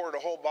her. I poured a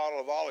whole bottle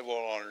of olive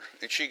oil on her,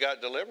 and she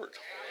got delivered.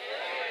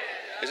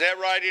 Is that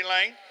right,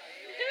 Elaine?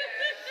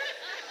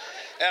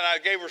 And I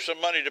gave her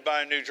some money to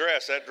buy a new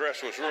dress. That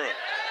dress was ruined.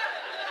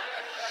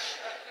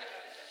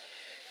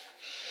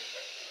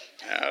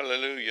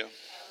 Hallelujah.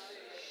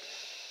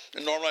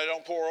 And normally I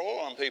don't pour oil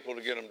on people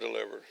to get them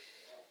delivered.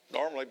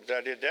 Normally, but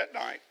I did that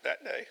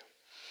day.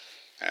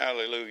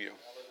 Hallelujah.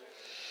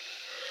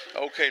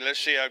 Okay, let's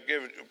see.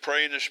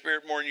 Pray in the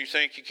Spirit more than you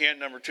think you can.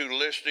 Number 2,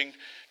 listening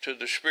to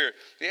the Spirit.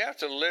 You have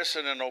to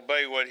listen and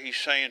obey what He's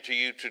saying to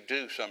you to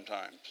do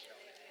sometimes.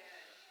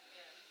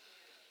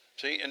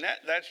 See, and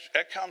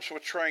that comes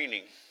with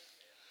training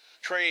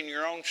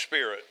your own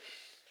spirit.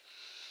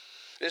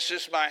 This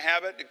is my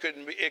habit.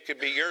 It could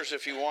be yours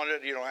if you want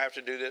it. You don't have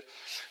to do this.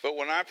 But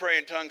when I pray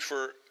in tongues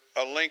for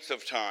a length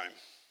of time,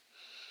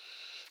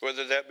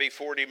 whether that be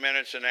 40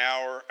 minutes, an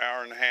hour,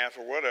 hour and a half,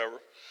 or whatever,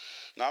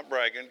 not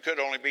bragging, could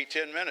only be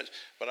 10 minutes.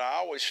 But I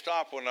always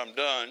stop when I'm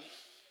done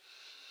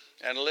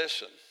and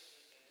listen.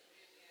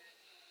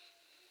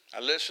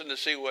 I listen to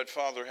see what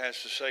Father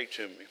has to say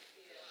to me.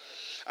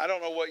 I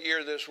don't know what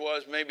year this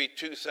was, maybe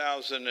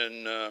 2000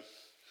 and,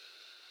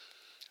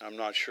 I'm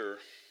not sure,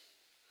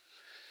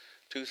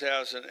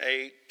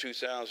 2008,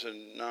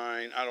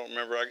 2009, I don't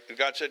remember.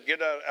 God said,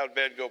 get out of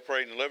bed, go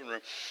pray in the living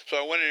room.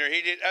 So I went in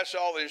there. That's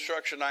all the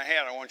instruction I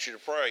had. I want you to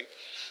pray.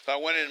 So I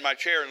went in my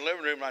chair in the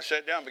living room, and I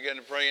sat down, began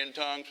to pray in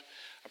tongues.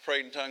 I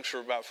prayed in tongues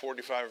for about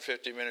 45 or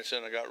 50 minutes,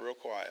 and I got real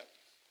quiet.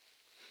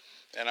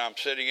 And I'm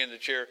sitting in the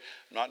chair,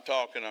 not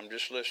talking, I'm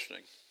just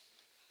listening.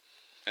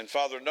 And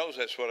Father knows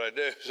that's what I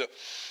do. So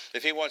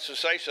if He wants to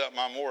say something,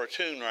 I'm more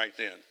attuned right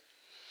then.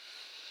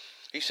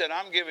 He said,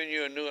 I'm giving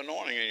you a new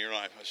anointing in your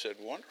life. I said,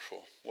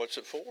 wonderful. What's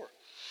it for?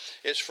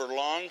 It's for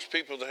lungs,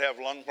 people that have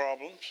lung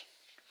problems,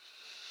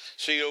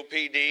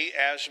 COPD,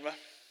 asthma.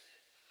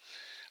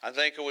 I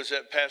think it was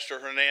at Pastor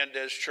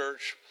Hernandez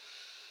Church.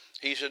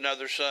 He's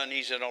another son.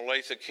 He's in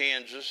Olathe,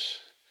 Kansas.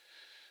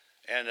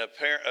 And the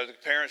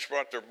parents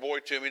brought their boy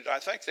to me. I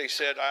think they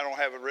said, I don't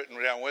have it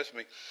written down with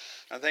me.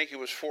 I think he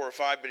was 4 or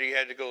 5, but he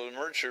had to go to the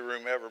emergency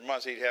room every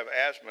month. He'd have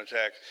asthma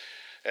attacks,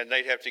 and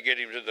they'd have to get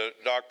him to the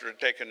doctor to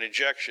take an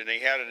injection. He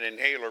had an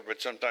inhaler,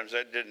 but sometimes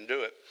that didn't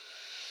do it.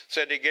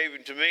 Said he gave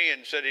him to me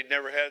and said he'd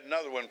never had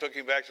another one. Took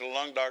him back to the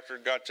lung doctor,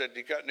 and God said,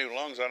 he got new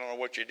lungs. I don't know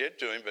what you did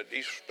to him, but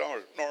he's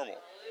normal.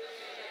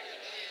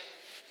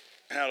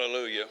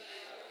 Hallelujah.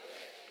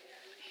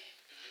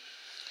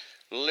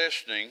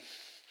 Listening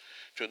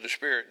to the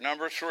Spirit.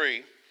 Number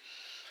 3.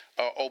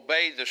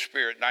 Obey the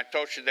Spirit. And I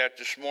told you that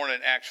this morning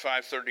in Acts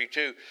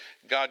 5:32.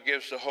 God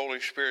gives the Holy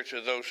Spirit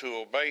to those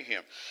who obey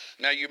Him.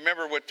 Now you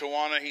remember with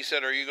Tawana, he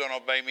said, are you going to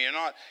obey me or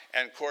not?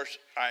 And of course,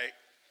 I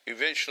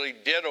eventually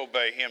did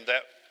obey Him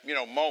that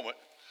moment.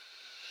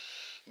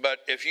 But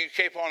if you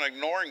keep on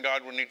ignoring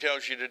God when He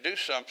tells you to do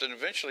something,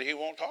 eventually He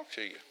won't talk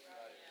to you.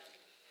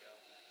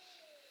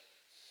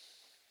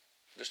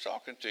 Just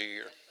talking to you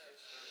here.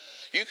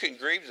 You can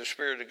grieve the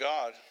Spirit of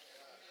God.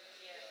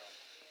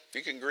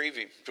 You can grieve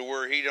him to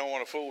where he don't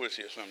want to fool with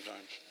you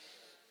sometimes.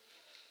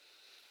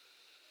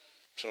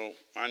 So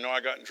I know I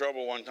got in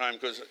trouble one time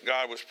because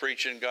God was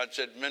preaching. God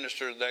said,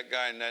 minister to that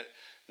guy in that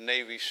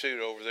Navy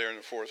suit over there in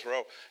the fourth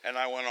row. And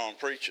I went on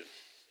preaching.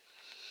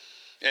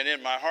 And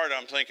in my heart,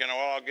 I'm thinking,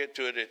 oh, I'll get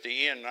to it at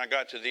the end. And I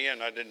got to the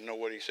end. I didn't know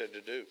what he said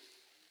to do.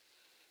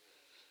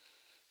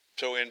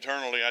 So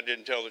internally, I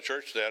didn't tell the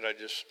church that. I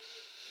just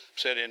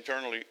said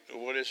internally,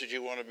 what is it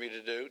you wanted me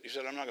to do? He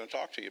said, I'm not going to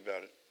talk to you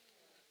about it.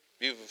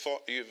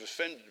 You've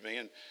offended me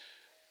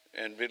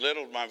and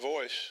belittled my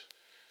voice.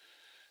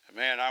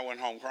 Man, I went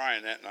home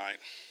crying that night.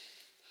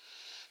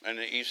 And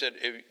he said,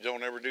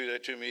 don't ever do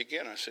that to me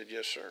again. I said,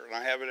 yes, sir. And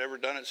I haven't ever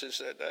done it since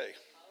that day.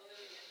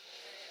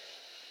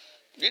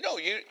 You know,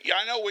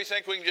 I know we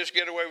think we can just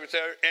get away with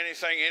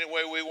anything any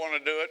way we want to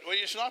do it. Well,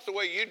 it's not the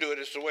way you do it.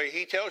 It's the way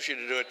he tells you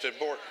to do it that's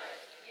important.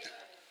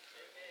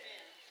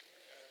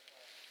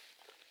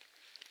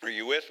 Are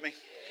you with me?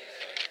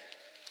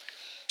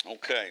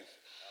 Okay.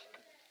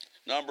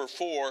 Number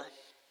 4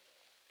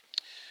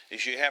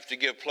 is you have to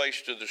give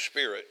place to the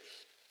Spirit,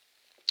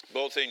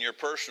 both in your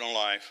personal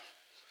life.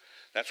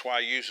 That's why I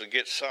usually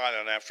get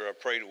silent after I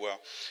prayed well.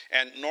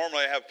 And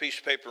normally I have a piece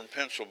of paper and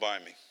pencil by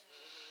me.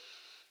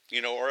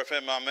 You know, or if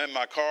I'm in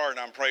my car and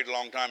I'm prayed a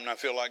long time and I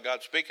feel like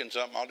God's speaking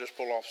something, I'll just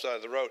pull off the side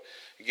of the road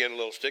and get a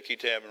little sticky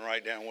tab and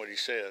write down what he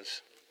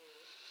says.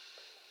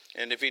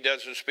 And if he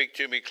doesn't speak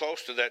to me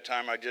close to that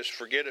time, I just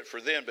forget it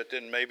for then, but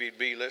then maybe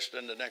be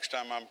listening the next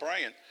time I'm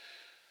praying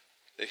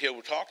that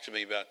he'll talk to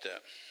me about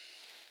that.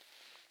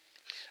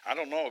 I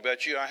don't know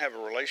about you. I have a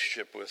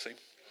relationship with him.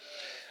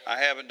 I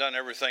haven't done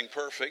everything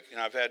perfect,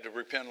 and I've had to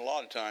repent a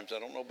lot of times. I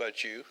don't know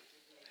about you,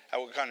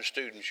 what kind of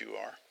students you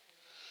are.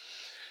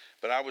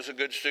 But I was a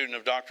good student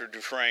of Dr.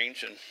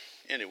 Dufresne's, and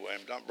anyway,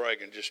 I'm not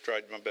bragging, just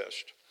tried my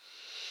best.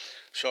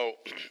 So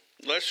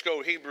let's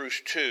go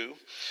Hebrews 2.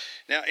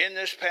 Now, in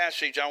this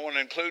passage, I want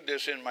to include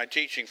this in my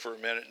teaching for a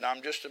minute, and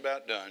I'm just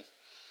about done.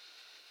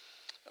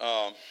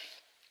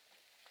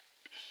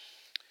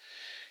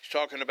 He's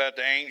talking about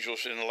the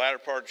angels in the latter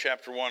part of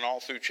chapter 1 all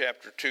through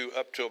chapter 2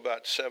 up to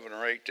about 7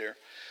 or 8 there.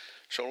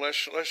 So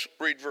let's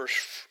read verse,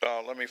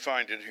 let me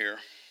find it here.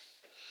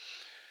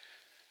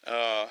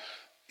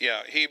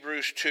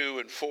 Hebrews 2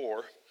 and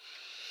 4.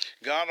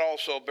 God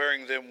also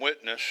bearing them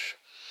witness,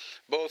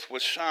 both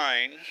with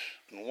signs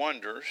and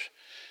wonders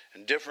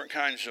and different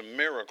kinds of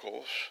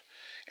miracles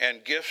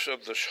and gifts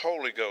of the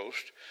Holy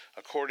Ghost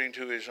according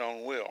to his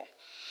own will.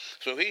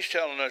 So he's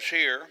telling us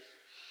here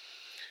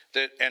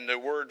that, and the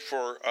word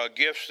for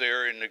gifts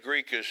there in the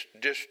Greek is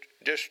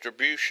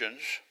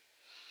distributions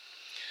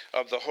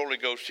of the Holy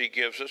Ghost he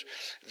gives us,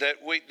 that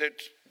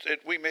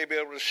we may be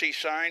able to see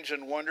signs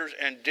and wonders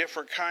and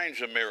different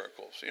kinds of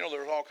miracles. You know,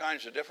 there's all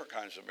kinds of different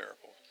kinds of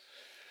miracles.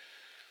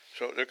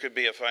 So there could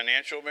be a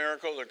financial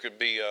miracle. There could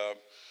be a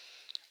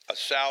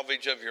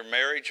salvage of your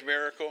marriage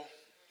miracle.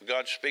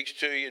 God speaks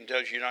to you and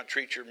tells you not to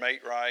treat your mate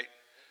right.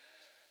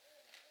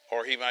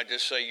 Or he might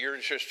just say, you're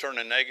just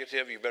turning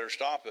negative. You better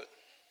stop it.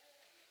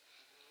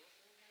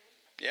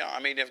 Yeah,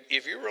 I mean,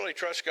 if you really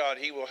trust God,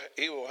 he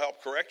will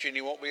help correct you, and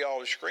he won't be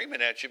always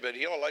screaming at you, but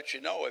he'll let you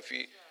know if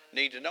you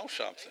need to know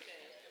something.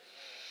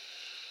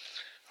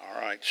 All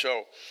right,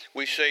 so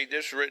we say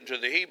this is written to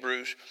the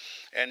Hebrews,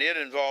 and it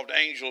involved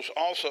angels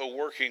also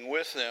working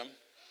with them.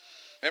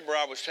 Remember,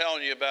 I was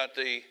telling you about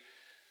the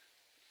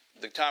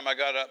time I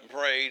got up and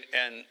prayed,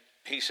 and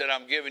he said,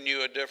 I'm giving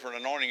you a different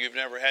anointing. You've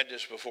never had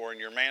this before in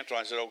your mantle.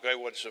 I said, okay,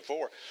 what's it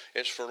for?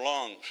 It's for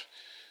lungs.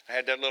 I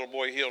had that little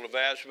boy healed of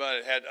asthma.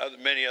 I had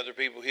many other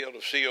people healed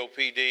of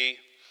COPD,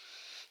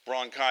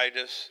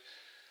 bronchitis.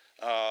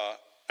 I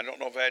don't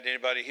know if I had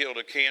anybody healed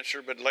of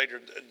cancer, but later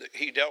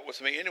he dealt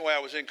with me. Anyway, I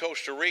was in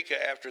Costa Rica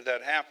after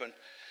that happened,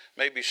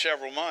 maybe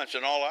several months,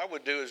 and all I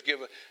would do is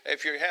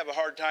if you have a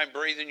hard time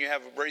breathing, you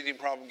have a breathing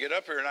problem, get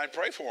up here, and I'd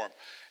pray for them.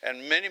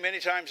 And many,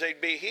 many times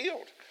they'd be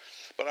healed.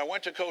 But I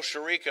went to Costa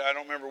Rica, I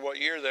don't remember what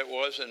year that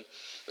was, and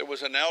there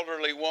was an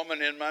elderly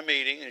woman in my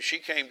meeting, and she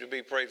came to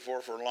be prayed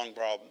for lung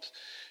problems.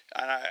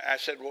 And I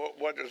said, well,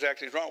 what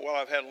exactly is wrong? Well,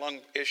 I've had lung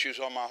issues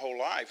all my whole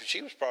life. And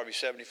she was probably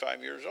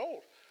 75 years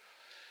old.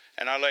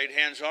 And I laid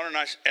hands on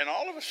her, and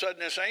all of a sudden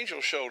this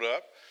angel showed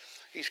up.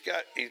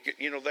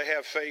 They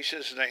have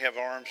faces, and they have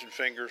arms and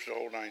fingers, the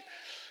whole nine.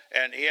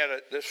 And he had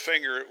this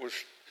finger,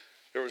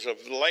 there was a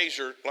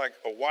laser, like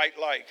a white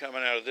light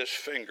coming out of this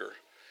finger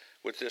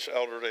with this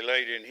elderly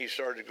lady, and he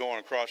started going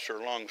across her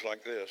lungs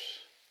like this.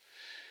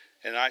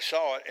 And I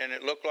saw it, and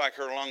it looked like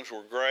her lungs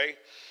were gray.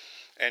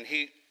 And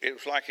it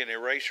was like an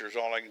eraser is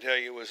all I can tell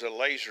you. It was a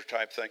laser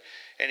type thing.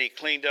 And he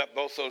cleaned up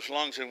both those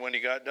lungs, and when he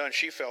got done,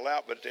 she fell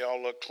out, but they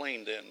all looked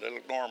clean then. They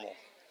looked normal.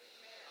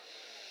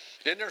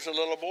 Then there's a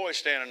little boy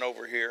standing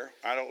over here.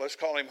 Let's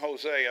call him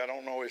Jose. I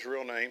don't know his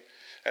real name.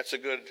 That's a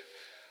good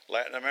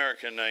Latin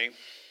American name.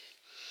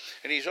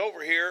 And he's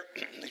over here.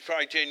 He's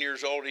probably 10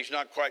 years old. He's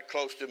not quite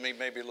close to me,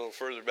 maybe a little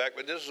further back,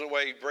 but this is the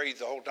way he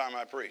breathed the whole time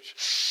I preached.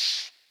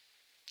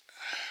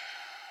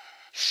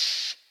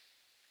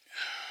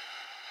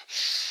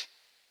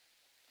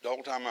 The whole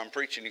whole time I'm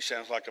preaching, he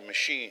sounds like a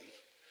machine.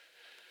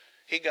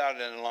 He got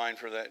in line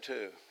for that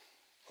too,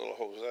 little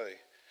Jose.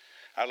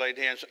 I laid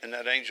hands, and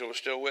that angel was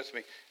still with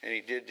me, and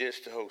he did this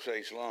to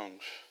Jose's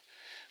lungs.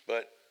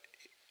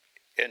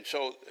 And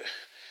so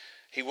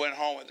he went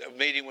home. The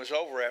meeting was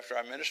over after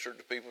I ministered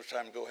to people. It's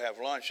time to go have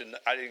lunch, and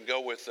I didn't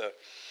go with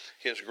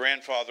his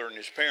grandfather and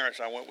his parents.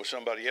 I went with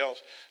somebody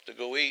else to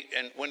go eat.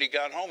 And when he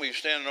got home, he was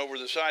standing over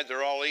the side.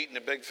 They're all eating,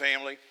 a big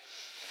family.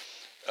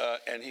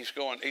 And he's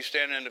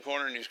standing in the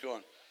corner, and he's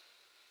going.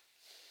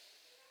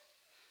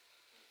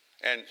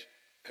 And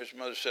his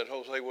mother said,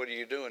 Jose, what are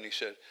you doing? He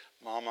said,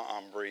 Mama,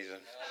 I'm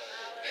breathing.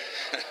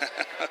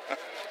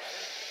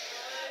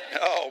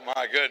 Oh,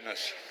 my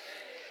goodness.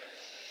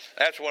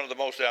 That's one of the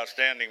most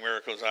outstanding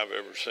miracles I've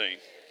ever seen.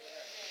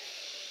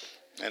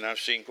 And I've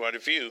seen quite a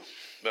few.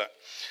 But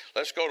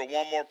let's go to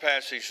one more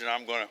passage, and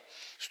I'm going to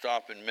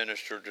stop and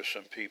minister to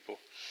some people.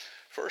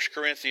 1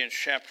 Corinthians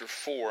chapter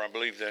 4, I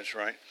believe that's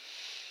right.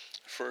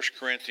 1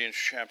 Corinthians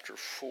chapter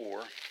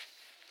 4.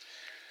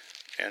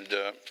 And,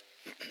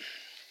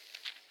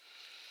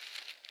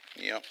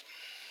 yep.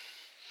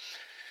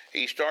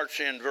 He starts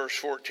in verse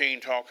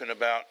 14 talking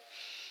about,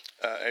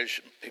 as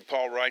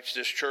Paul writes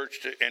this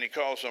church, and he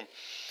calls them,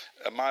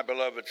 my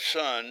beloved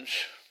sons,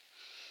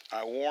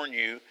 I warn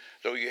you,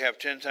 though you have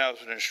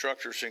 10,000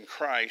 instructors in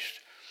Christ,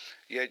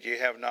 yet you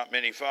have not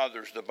many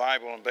fathers. The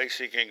Bible in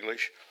basic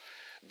English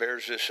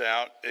bears this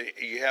out.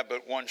 You have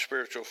but one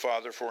spiritual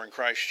father, for in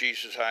Christ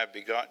Jesus I have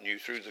begotten you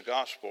through the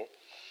gospel.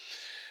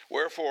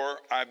 Wherefore,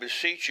 I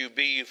beseech you,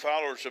 be ye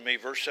followers of me.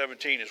 Verse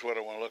 17 is what I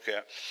want to look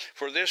at.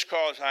 For this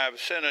cause I have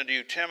sent unto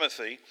you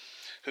Timothy,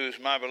 who is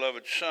my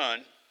beloved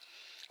son.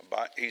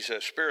 He's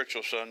a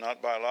spiritual son,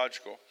 not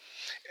biological.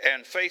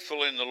 And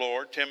faithful in the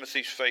Lord,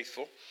 Timothy's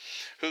faithful,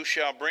 who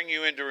shall bring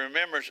you into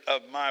remembrance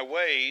of my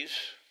ways.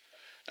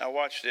 Now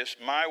watch this.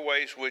 My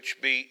ways which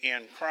be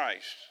in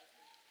Christ.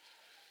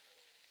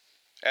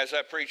 As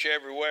I preach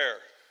everywhere.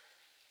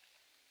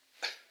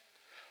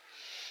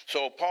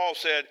 So Paul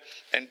said,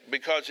 and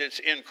because it's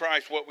in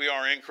Christ, what we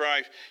are in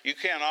Christ, you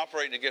can't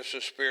operate in the gifts of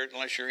the Spirit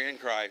unless you're in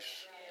Christ.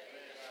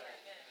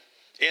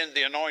 In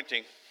the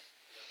anointing.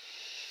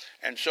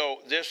 And so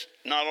this,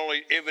 not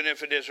only, even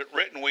if it isn't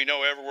written, we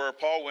know everywhere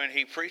Paul went,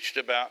 he preached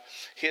about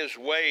his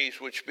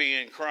ways which be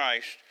in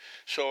Christ.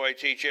 So I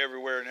teach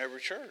everywhere in every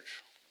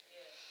church.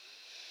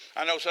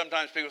 I know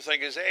sometimes people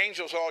think, is the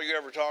angels all you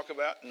ever talk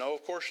about? No,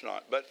 of course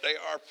not. But they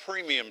are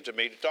premium to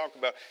me to talk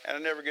about, and I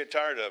never get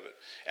tired of it.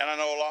 And I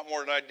know a lot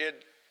more than I did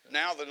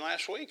now than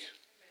last week.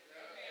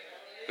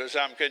 Because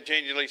I'm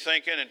continually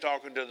thinking and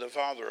talking to the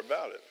Father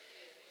about it.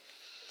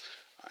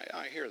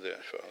 I hear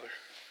that, Father.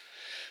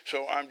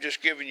 So I'm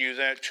just giving you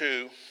that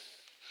too.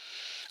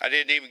 I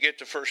didn't even get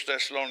to 1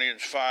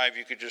 Thessalonians 5.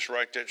 You could just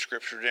write that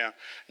scripture down,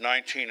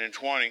 19 and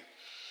 20,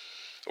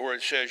 where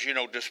it says,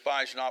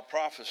 despise not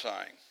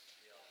prophesying.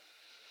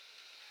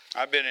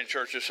 I've been in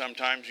churches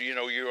sometimes,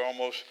 you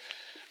almost,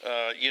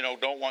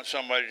 don't want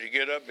somebody to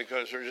get up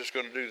because they're just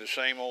going to do the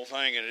same old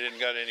thing and it didn't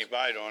got any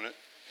bite on it.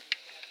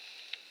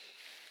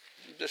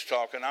 I'm just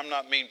talking. I'm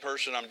not a mean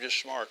person. I'm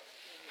just smart.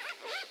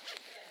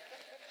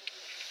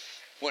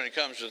 When it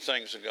comes to the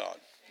things of God.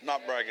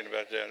 Not bragging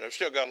about that. I've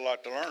still got a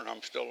lot to learn.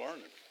 I'm still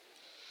learning.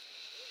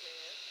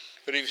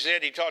 But if he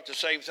said he taught the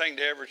same thing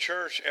to every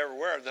church,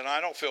 everywhere, then I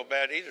don't feel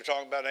bad either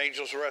talking about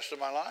angels the rest of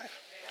my life.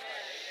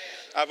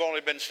 I've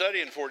only been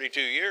studying 42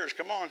 years,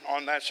 come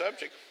on that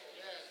subject.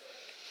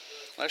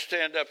 Let's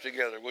stand up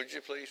together, would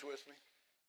you please, with me?